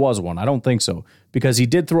maybe there was one. I don't think so. Because he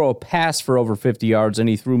did throw a pass for over 50 yards, and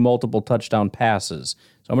he threw multiple touchdown passes.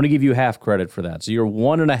 So I'm going to give you half credit for that. So you're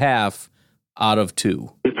 1.5 out of 2.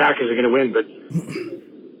 The Packers are going to win, but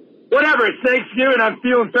whatever. It's Thanksgiving. I'm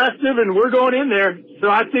feeling festive, and we're going in there. So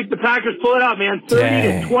I think the Packers pull it out, man.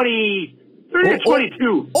 30 to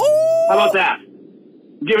 22. Oh. How about that?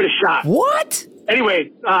 Give it a shot. What? Anyway,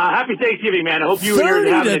 happy Thanksgiving, man. I hope you and yours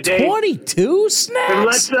are having a day. 22 snaps.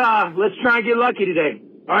 And let's try and get lucky today.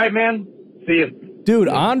 All right, man. See you. Dude,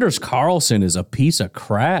 Anders Carlson is a piece of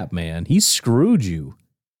crap, man. He screwed you.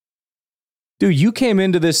 Dude, you came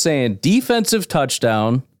into this saying defensive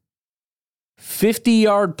touchdown,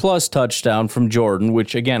 50-yard plus touchdown from Jordan,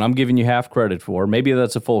 which, again, I'm giving you half credit for. Maybe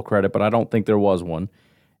that's a full credit, but I don't think there was one.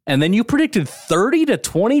 And then you predicted 30 to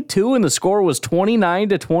 22, and the score was 29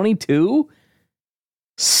 to 22?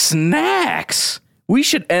 Snacks! We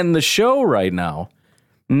should end the show right now.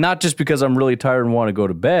 Not just because I'm really tired and want to go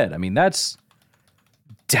to bed. I mean, that's...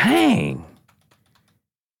 Dang.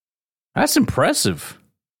 That's impressive.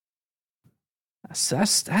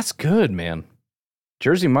 That's good, man.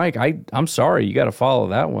 Jersey Mike, I'm sorry. You got to follow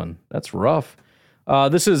that one. That's rough.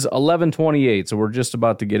 This is 11:28, so we're just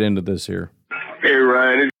about to get into this here. Hey,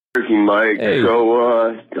 Ryan. It's Jersey Mike. Hey. So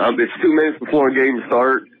it's 2 minutes before game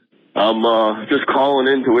start. I'm just calling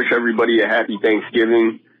in to wish everybody a happy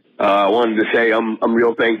Thanksgiving. I wanted to say I'm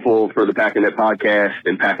real thankful for the Packernet podcast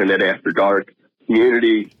and Packernet After Dark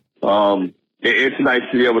community. It's nice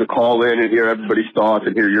to be able to call in and hear everybody's thoughts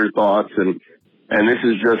and hear your thoughts. And this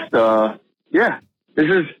is just,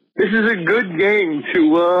 this is a good game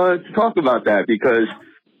to talk about that, because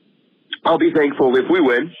I'll be thankful if we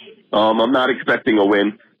win. I'm not expecting a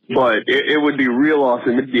win. but it would be real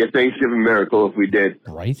awesome. It'd be a Thanksgiving miracle if we did.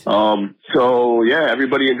 Right. So, yeah,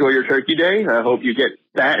 everybody enjoy your turkey day. I hope you get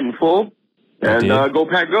fat and full. And go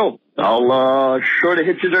Pack Go. I'll sure to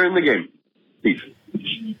hit you during the game. Peace.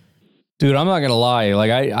 Dude, I'm not going to lie.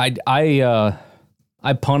 Like,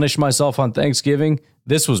 I punished myself on Thanksgiving.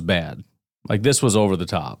 This was bad. Like, this was over the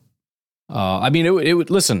top. I mean, it would,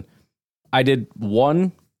 listen, I did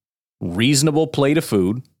one reasonable plate of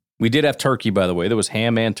food. We did have turkey, by the way. There was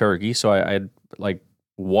ham and turkey. So I had like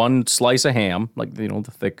one slice of ham, like, you know,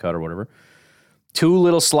 the thick cut or whatever. 2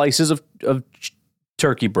 little slices of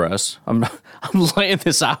turkey breasts. I'm laying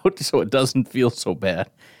this out so it doesn't feel so bad.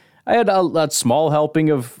 I had a small helping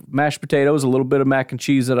of mashed potatoes, a little bit of mac and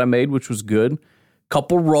cheese that I made, which was good.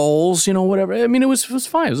 Couple rolls, you know, whatever. I mean, it was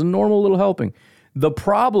fine. It was a normal little helping. The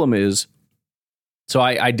problem is, so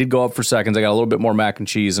I did go up for seconds. I got a little bit more mac and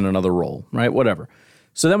cheese and another roll, right? Whatever.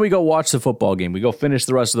 So then we go watch the football game. We go finish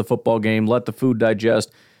the rest of the football game, let the food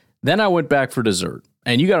digest. Then I went back for dessert.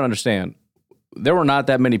 And you got to understand, there were not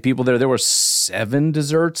that many people there. There were 7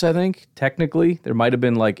 desserts, I think, technically. There might have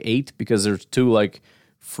been like 8 because there's 2 like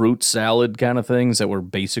fruit salad kind of things that were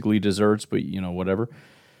basically desserts, but you know, whatever.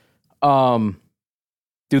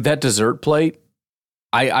 Dude, that dessert plate,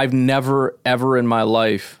 I've never, ever in my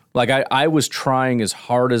life, like I was trying as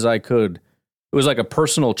hard as I could. It was like a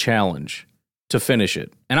personal challenge to finish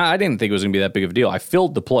it. And I didn't think it was going to be that big of a deal. I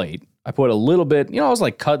filled the plate. I put a little bit, you know, I was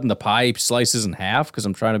like cutting the pie slices in half because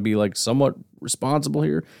I'm trying to be like somewhat responsible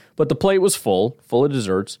here. But the plate was full of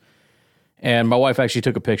desserts. And my wife actually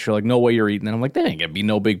took a picture, like, no way you're eating that. I'm like, that ain't going to be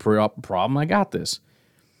no big problem. I got this.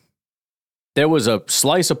 There was a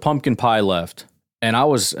slice of pumpkin pie left. And I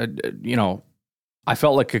was, you know, I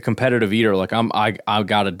felt like a competitive eater. Like, I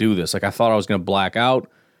got to do this. Like, I thought I was going to black out.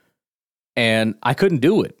 And I couldn't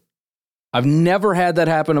do it. I've never had that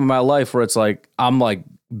happen in my life where it's like, I'm like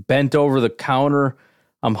bent over the counter.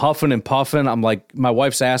 I'm huffing and puffing. I'm like, my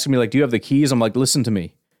wife's asking me, like, do you have the keys? I'm like, listen to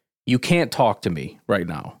me. You can't talk to me right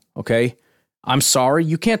now. Okay. I'm sorry.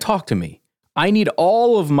 You can't talk to me. I need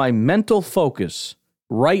all of my mental focus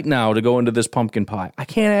right now to go into this pumpkin pie. I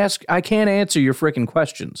can't answer your freaking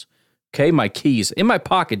questions. Okay. My keys in my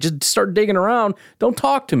pocket. Just start digging around. Don't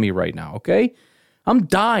talk to me right now. Okay. I'm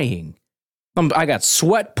dying. I got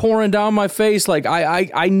sweat pouring down my face. Like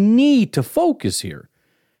I need to focus here.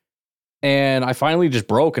 And I finally just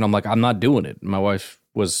broke and I'm like, I'm not doing it. My wife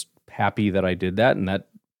was happy that I did that. And that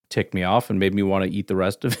ticked me off and made me want to eat the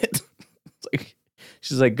rest of it. It's like,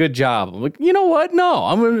 she's like, good job. I'm like, you know what? No,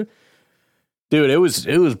 I'm going to, dude, it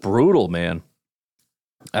was brutal, man.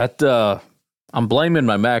 I'm blaming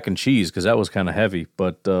my mac and cheese because that was kind of heavy,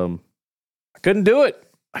 but I couldn't do it.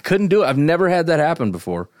 I've never had that happen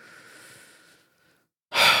before.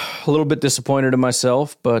 A little bit disappointed in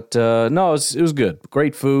myself, but no, it was good.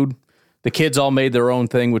 Great food. The kids all made their own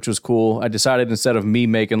thing, which was cool. I decided instead of me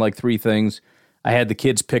making like 3 things, I had the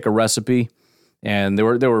kids pick a recipe, and they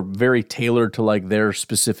were very tailored to like their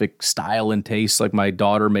specific style and taste. Like my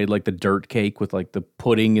daughter made like the dirt cake with like the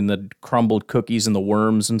pudding and the crumbled cookies and the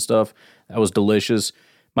worms and stuff. That was delicious.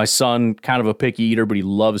 My son, kind of a picky eater, but he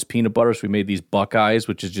loves peanut butter, so we made these Buckeyes,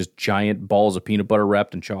 which is just giant balls of peanut butter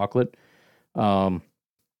wrapped in chocolate.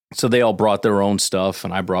 So they all brought their own stuff,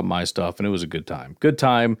 and I brought my stuff, and it was a good time. Good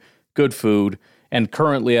time, good food. And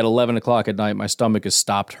currently at 11 o'clock at night, my stomach has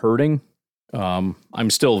stopped hurting. I'm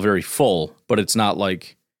still very full, but it's not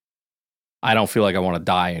like I don't feel like I want to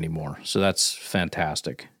die anymore. So that's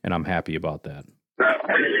fantastic, and I'm happy about that.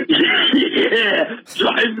 Yeah,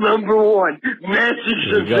 drive number 1, massive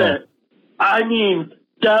success. I mean,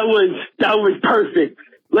 that was perfect.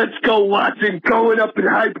 Let's go, Watson, going up and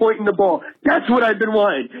high pointing the ball. That's what I've been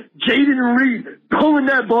wanting. Jaden Reed pulling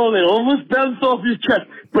that ball in, almost bounced off his chest,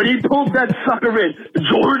 but he pulled that sucker in.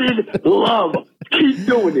 Jordan Love, keep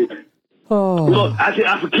doing it. Oh. Look, I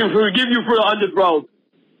can forgive you for the underthrow,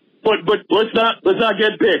 but let's not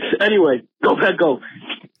get picks. Anyway, go Pack Go.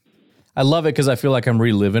 I love it because I feel like I'm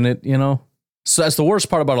reliving it, you know? So that's the worst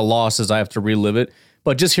part about a loss is I have to relive it.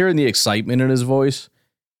 But just hearing the excitement in his voice,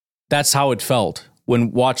 that's how it felt.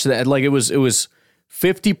 When watch that, like it was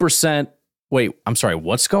 50%. Wait, I'm sorry.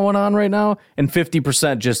 What's going on right now? And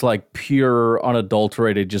 50% just like pure,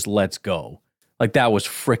 unadulterated. Just let's go. Like that was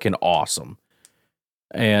freaking awesome.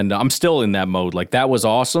 And I'm still in that mode. Like that was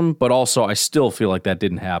awesome, but also I still feel like that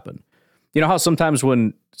didn't happen. You know how sometimes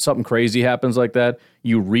when something crazy happens like that,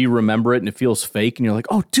 you remember it and it feels fake, and you're like,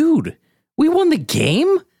 "Oh, dude, we won the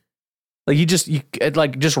game." Like you just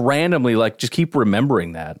randomly like just keep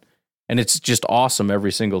remembering that. And it's just awesome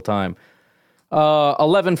every single time.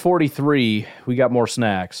 11:43, we got more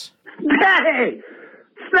snacks. Hey!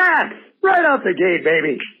 Snacks! Right out the gate,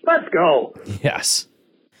 baby. Let's go. Yes.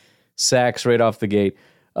 Sacks right off the gate.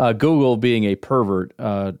 Google, being a pervert,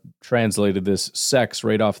 translated this sex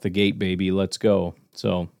right off the gate, baby. Let's go.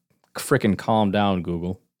 So frickin' calm down,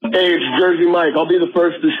 Google. Hey, it's Jersey Mike. I'll be the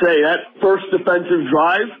first to say that first defensive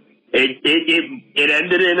drive, it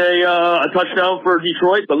ended in a touchdown for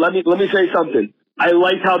Detroit. But let me say something. I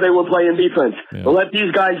liked how they were playing defense. Yeah. Let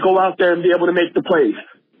these guys go out there and be able to make the plays.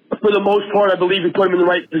 For the most part, I believe we put them in the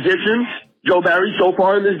right positions. Joe Barry, so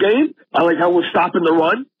far in this game, I like how we're stopping the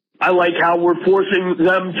run. I like how we're forcing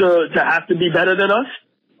them to have to be better than us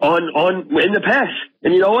in the pass.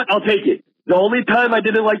 And you know what? I'll take it. The only time I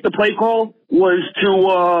didn't like the play call was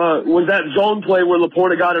that zone play where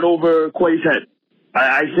Laporta got it over Quay's head.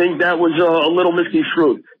 I think that was a little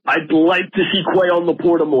misconstrued. I'd like to see Quay on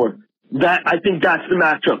Laporta more. I think that's the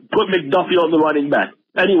matchup. Put McDuffie on the running back.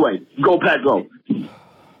 Anyway, go Pat, go.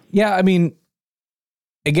 Yeah, I mean,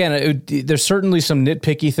 again, there's certainly some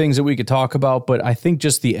nitpicky things that we could talk about, but I think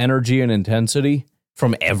just the energy and intensity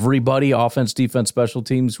from everybody, offense, defense, special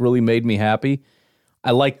teams, really made me happy.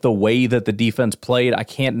 I like the way that the defense played. I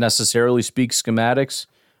can't necessarily speak schematics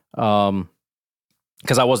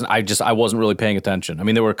because I wasn't really paying attention. I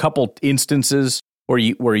mean, there were a couple instances where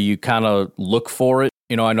you kind of look for it.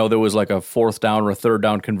 You know, I know there was like a 4th down or a 3rd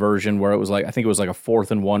down conversion where it was like, I think it was like a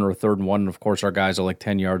 4th and 1 or a 3rd and 1. And of course, our guys are like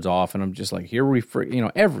 10 yards off. And I'm just like, every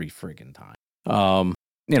friggin' time.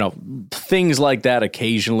 Things like that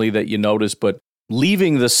occasionally that you notice, but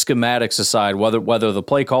leaving the schematics aside, whether the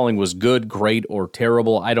play calling was good, great, or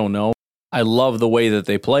terrible, I don't know. I love the way that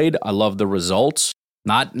they played. I love the results.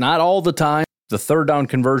 Not all the time. The 3rd down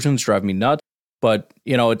conversions drive me nuts. But,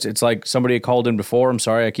 you know, it's like somebody had called in before. I'm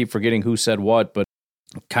sorry, I keep forgetting who said what, but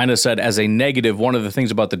kind of said as a negative, one of the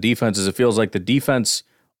things about the defense is it feels like the defense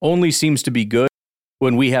only seems to be good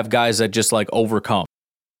when we have guys that just like overcome.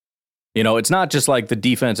 You know, it's not just like the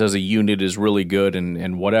defense as a unit is really good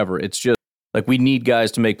and whatever. It's just like we need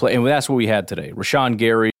guys to make play. And that's what we had today. Rashawn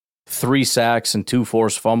Gary, 3 sacks and 2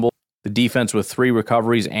 forced fumbles. The defense with 3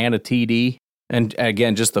 recoveries and a TD. And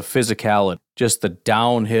again, just the physicality, just the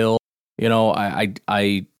downhill. You know,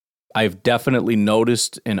 I've definitely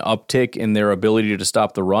noticed an uptick in their ability to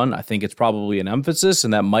stop the run. I think it's probably an emphasis,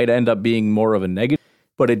 and that might end up being more of a negative,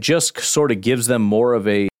 but it just sort of gives them more of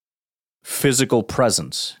a physical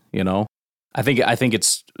presence, you know? I think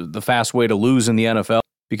it's the fast way to lose in the NFL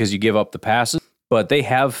because you give up the passes, but they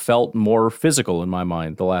have felt more physical in my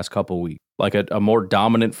mind the last couple of weeks, like a more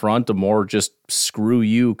dominant front, a more just screw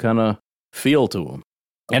you kind of feel to them.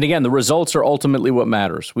 And again, the results are ultimately what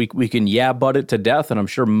matters. We can butt it to death, and I'm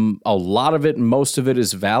sure a lot of it, most of it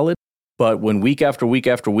is valid. But when week after week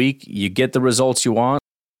after week, you get the results you want,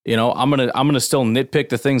 you know, I'm gonna still nitpick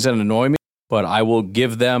the things that annoy me, but I will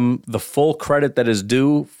give them the full credit that is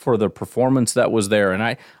due for the performance that was there. And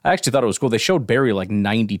I actually thought it was cool. They showed Barry like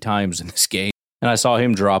 90 times in this game, and I saw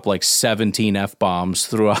him drop like 17 F-bombs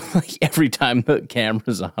throughout like every time the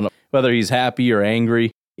camera's on him. Whether he's happy or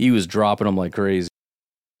angry, he was dropping them like crazy.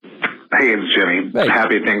 Hey, it's Jimmy. Hey.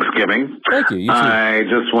 Happy Thanksgiving. Thank you. You too. I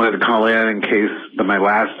just wanted to call in case my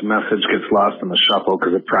last message gets lost in the shuffle,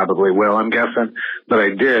 because it probably will, I'm guessing. But I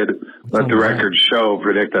did let the record show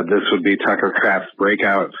predict that this would be Tucker Kraft's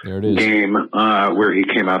breakout game where he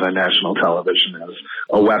came out on national television as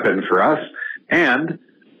a weapon for us. And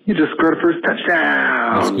he just scored a first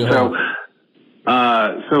touchdown.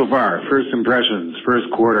 So far, first impressions,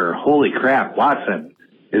 first quarter, holy crap, Watson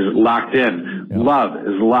is locked in. Yep. Love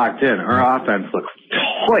is locked in. Our offense looks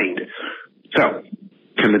tight. So,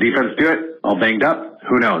 can the defense do it? All banged up?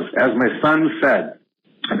 Who knows? As my son said,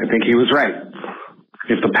 and I think he was right,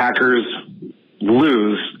 if the Packers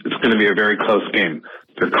lose, it's going to be a very close game.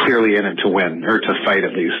 They're clearly in it to win, or to fight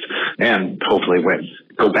at least, and hopefully win.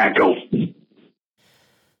 Go back, go.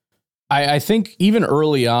 I think even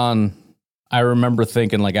early on, I remember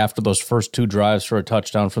thinking, like, after those first 2 drives for a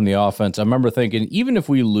touchdown from the offense, I remember thinking, even if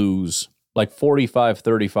we lose, like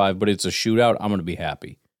 45-35, but it's a shootout, I'm going to be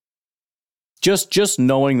happy. Just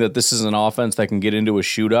knowing that this is an offense that can get into a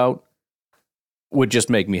shootout would just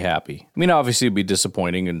make me happy. I mean, obviously it'd be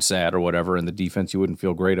disappointing and sad or whatever, and the defense you wouldn't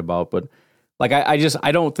feel great about, but like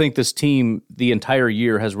I don't think this team the entire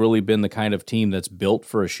year has really been the kind of team that's built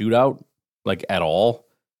for a shootout, like, at all.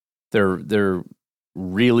 They're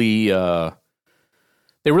really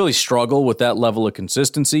they really struggle with that level of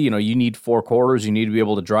consistency. You know, you need 4 quarters. You need to be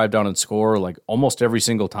able to drive down and score like almost every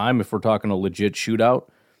single time if we're talking a legit shootout.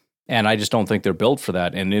 And I just don't think they're built for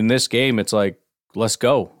that. And in this game, it's like, let's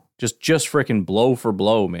go. Just freaking blow for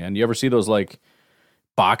blow, man. You ever see those like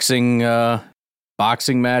boxing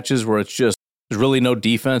matches where it's just There's really no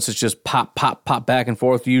defense. It's just pop, pop, pop back and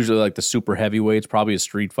forth. Usually like the super heavyweights, probably a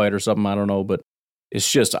street fight or something. I don't know. But it's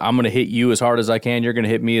just, I'm going to hit you as hard as I can. You're going to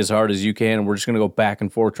hit me as hard as you can. And we're just going to go back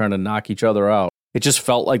and forth trying to knock each other out. It just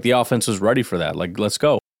felt like the offense was ready for that. Like, let's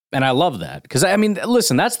go. And I love that. Because, I mean,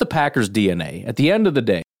 listen, that's the Packers' DNA. At the end of the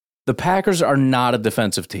day, the Packers are not a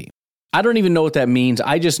defensive team. I don't even know what that means.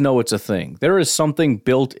 I just know it's a thing. There is something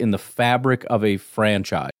built in the fabric of a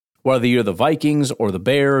franchise. Whether you're the Vikings or the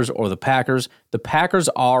Bears or the Packers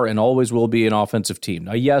are and always will be an offensive team.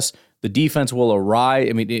 Now, yes, the defense will arise.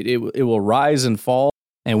 I mean, it will rise and fall.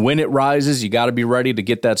 And when it rises, you got to be ready to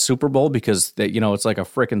get that Super Bowl because that, it's like a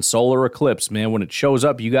freaking solar eclipse, man. When it shows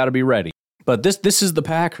up, you got to be ready. But this is the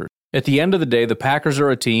Packers. At the end of the day, the Packers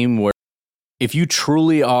are a team where if you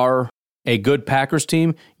truly are a good Packers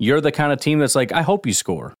team, you're the kind of team that's like, I hope you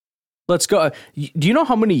score. Let's go. Do you know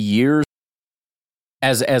how many years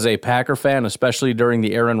as a Packer fan, especially during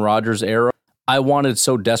the Aaron Rodgers era, I wanted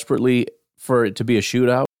so desperately for it to be a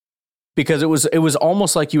shootout? Because it was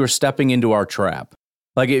almost like you were stepping into our trap.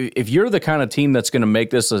 Like, if you're the kind of team that's going to make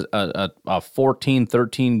this a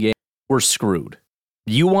 14-13 game, we're screwed.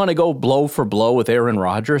 You want to go blow for blow with Aaron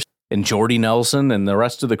Rodgers and Jordy Nelson and the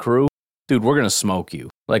rest of the crew? Dude, we're going to smoke you.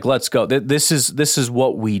 Like, let's go. This is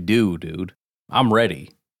what we do, dude. I'm ready.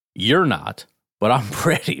 You're not, but I'm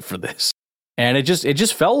ready for this. And it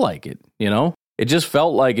just felt like it, It just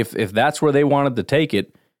felt like if that's where they wanted to take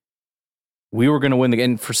it, we were going to win the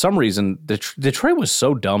game. And for some reason, Detroit was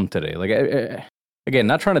so dumb today. Like, again,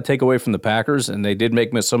 not trying to take away from the Packers, and they did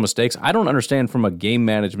make some mistakes. I don't understand from a game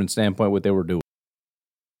management standpoint what they were doing.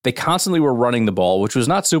 They constantly were running the ball, which was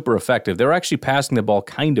not super effective. They were actually passing the ball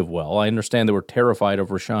kind of well. I understand they were terrified of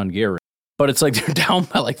Rashawn Gary. But it's like they're down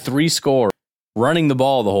by like 3 scores, running the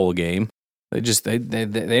ball the whole game. They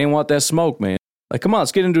didn't want that smoke, man. Like, come on,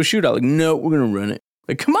 let's get into a shootout. Like, no, we're going to run it.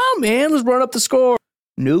 Like, come on, man, let's run up the score.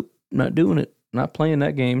 Nope, not doing it. Not playing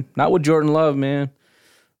that game. Not with Jordan Love, man.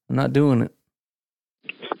 I'm not doing it.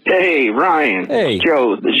 Hey, Ryan. Hey.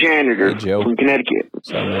 Joe, the janitor from Connecticut. What's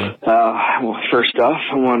up, man? Well, first off,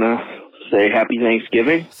 I want to say happy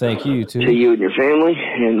Thanksgiving. Thank you, too. To you and your family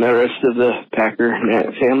and the rest of the Packer Net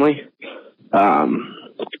family.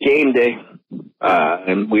 It's game day,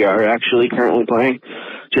 and we are actually currently playing.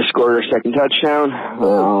 Just scored our second touchdown.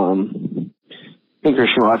 I think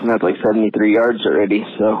Christian Watson had like 73 yards already.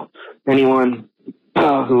 So anyone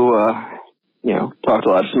who talked a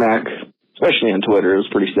lot of smack, especially on Twitter, it was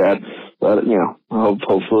pretty sad. But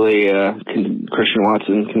hopefully Christian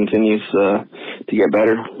Watson continues to get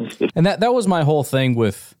better. And that was my whole thing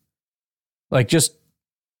with, like, just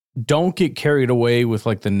don't get carried away with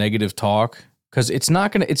like the negative talk, because it's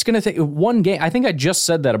going to take one game. I think I just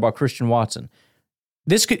said that about Christian Watson.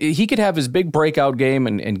 He could have his big breakout game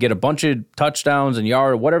and get a bunch of touchdowns and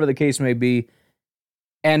yard, whatever the case may be.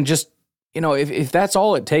 And just, if that's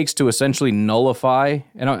all it takes to essentially nullify,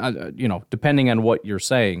 and, depending on what you're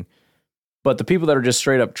saying, but the people that are just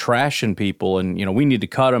straight up trashing people and, we need to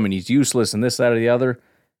cut him and he's useless and this, that, or the other.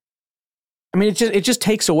 I mean, it just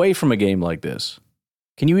takes away from a game like this.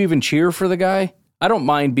 Can you even cheer for the guy? I don't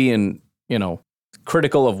mind being,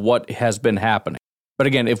 critical of what has been happening. But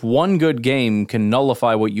again, if one good game can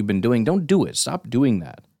nullify what you've been doing, don't do it. Stop doing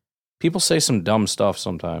that. People say some dumb stuff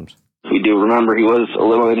sometimes. We do remember he was a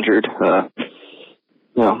little injured,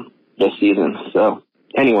 this season. So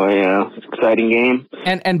anyway, exciting game.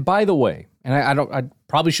 And by the way, and I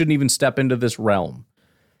probably shouldn't even step into this realm,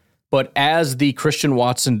 but as the Christian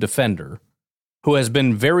Watson defender, who has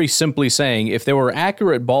been very simply saying if there were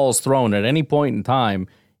accurate balls thrown at any point in time,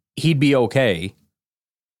 he'd be okay.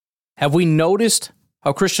 Have we noticed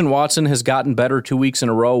how Christian Watson has gotten better 2 weeks in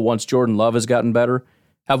a row once Jordan Love has gotten better?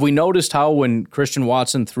 Have we noticed how when Christian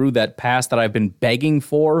Watson threw that pass that I've been begging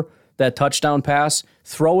for, that touchdown pass,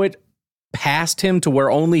 throw it past him to where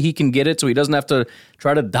only he can get it so he doesn't have to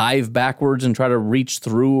try to dive backwards and try to reach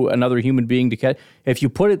through another human being to catch? If you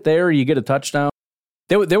put it there, you get a touchdown.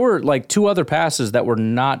 There were like 2 other passes that were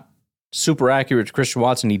not super accurate to Christian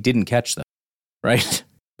Watson. He didn't catch them, right?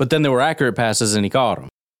 But then there were accurate passes and he caught them.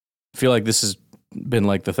 I feel like this has been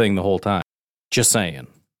like the thing the whole time. Just saying.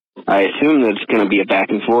 I assume that it's going to be a back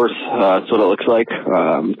and forth. That's what it looks like.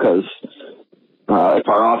 Because if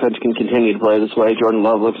our offense can continue to play this way, Jordan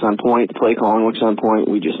Love looks on point, the play calling looks on point.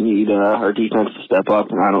 We just need our defense to step up,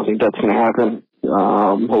 and I don't think that's going to happen.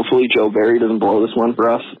 Hopefully Joe Barry doesn't blow this one for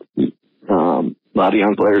us. A lot of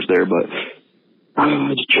young players there, but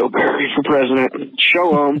it's Joe Barry for president.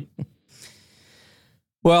 Show 'em.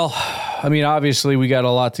 Well, I mean, obviously we got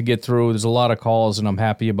a lot to get through. There's a lot of calls, and I'm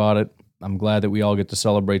happy about it. I'm glad that we all get to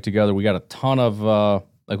celebrate together. We got a ton of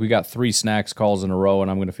Like, we got 3 snacks calls in a row, and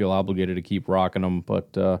I'm going to feel obligated to keep rocking them.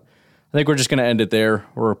 But I think we're just going to end it there.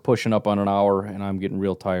 We're pushing up on an hour, and I'm getting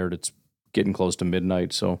real tired. It's getting close to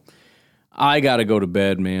midnight, so I got to go to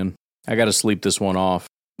bed, man. I got to sleep this one off.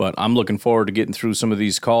 But I'm looking forward to getting through some of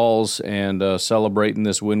these calls and celebrating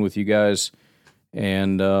this win with you guys.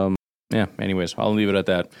 And, anyways, I'll leave it at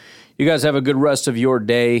that. You guys have a good rest of your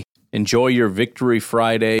day. Enjoy your Victory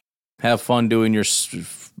Friday. Have fun doing your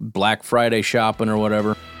Black Friday shopping or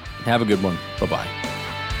whatever. Have a good one. Bye-bye.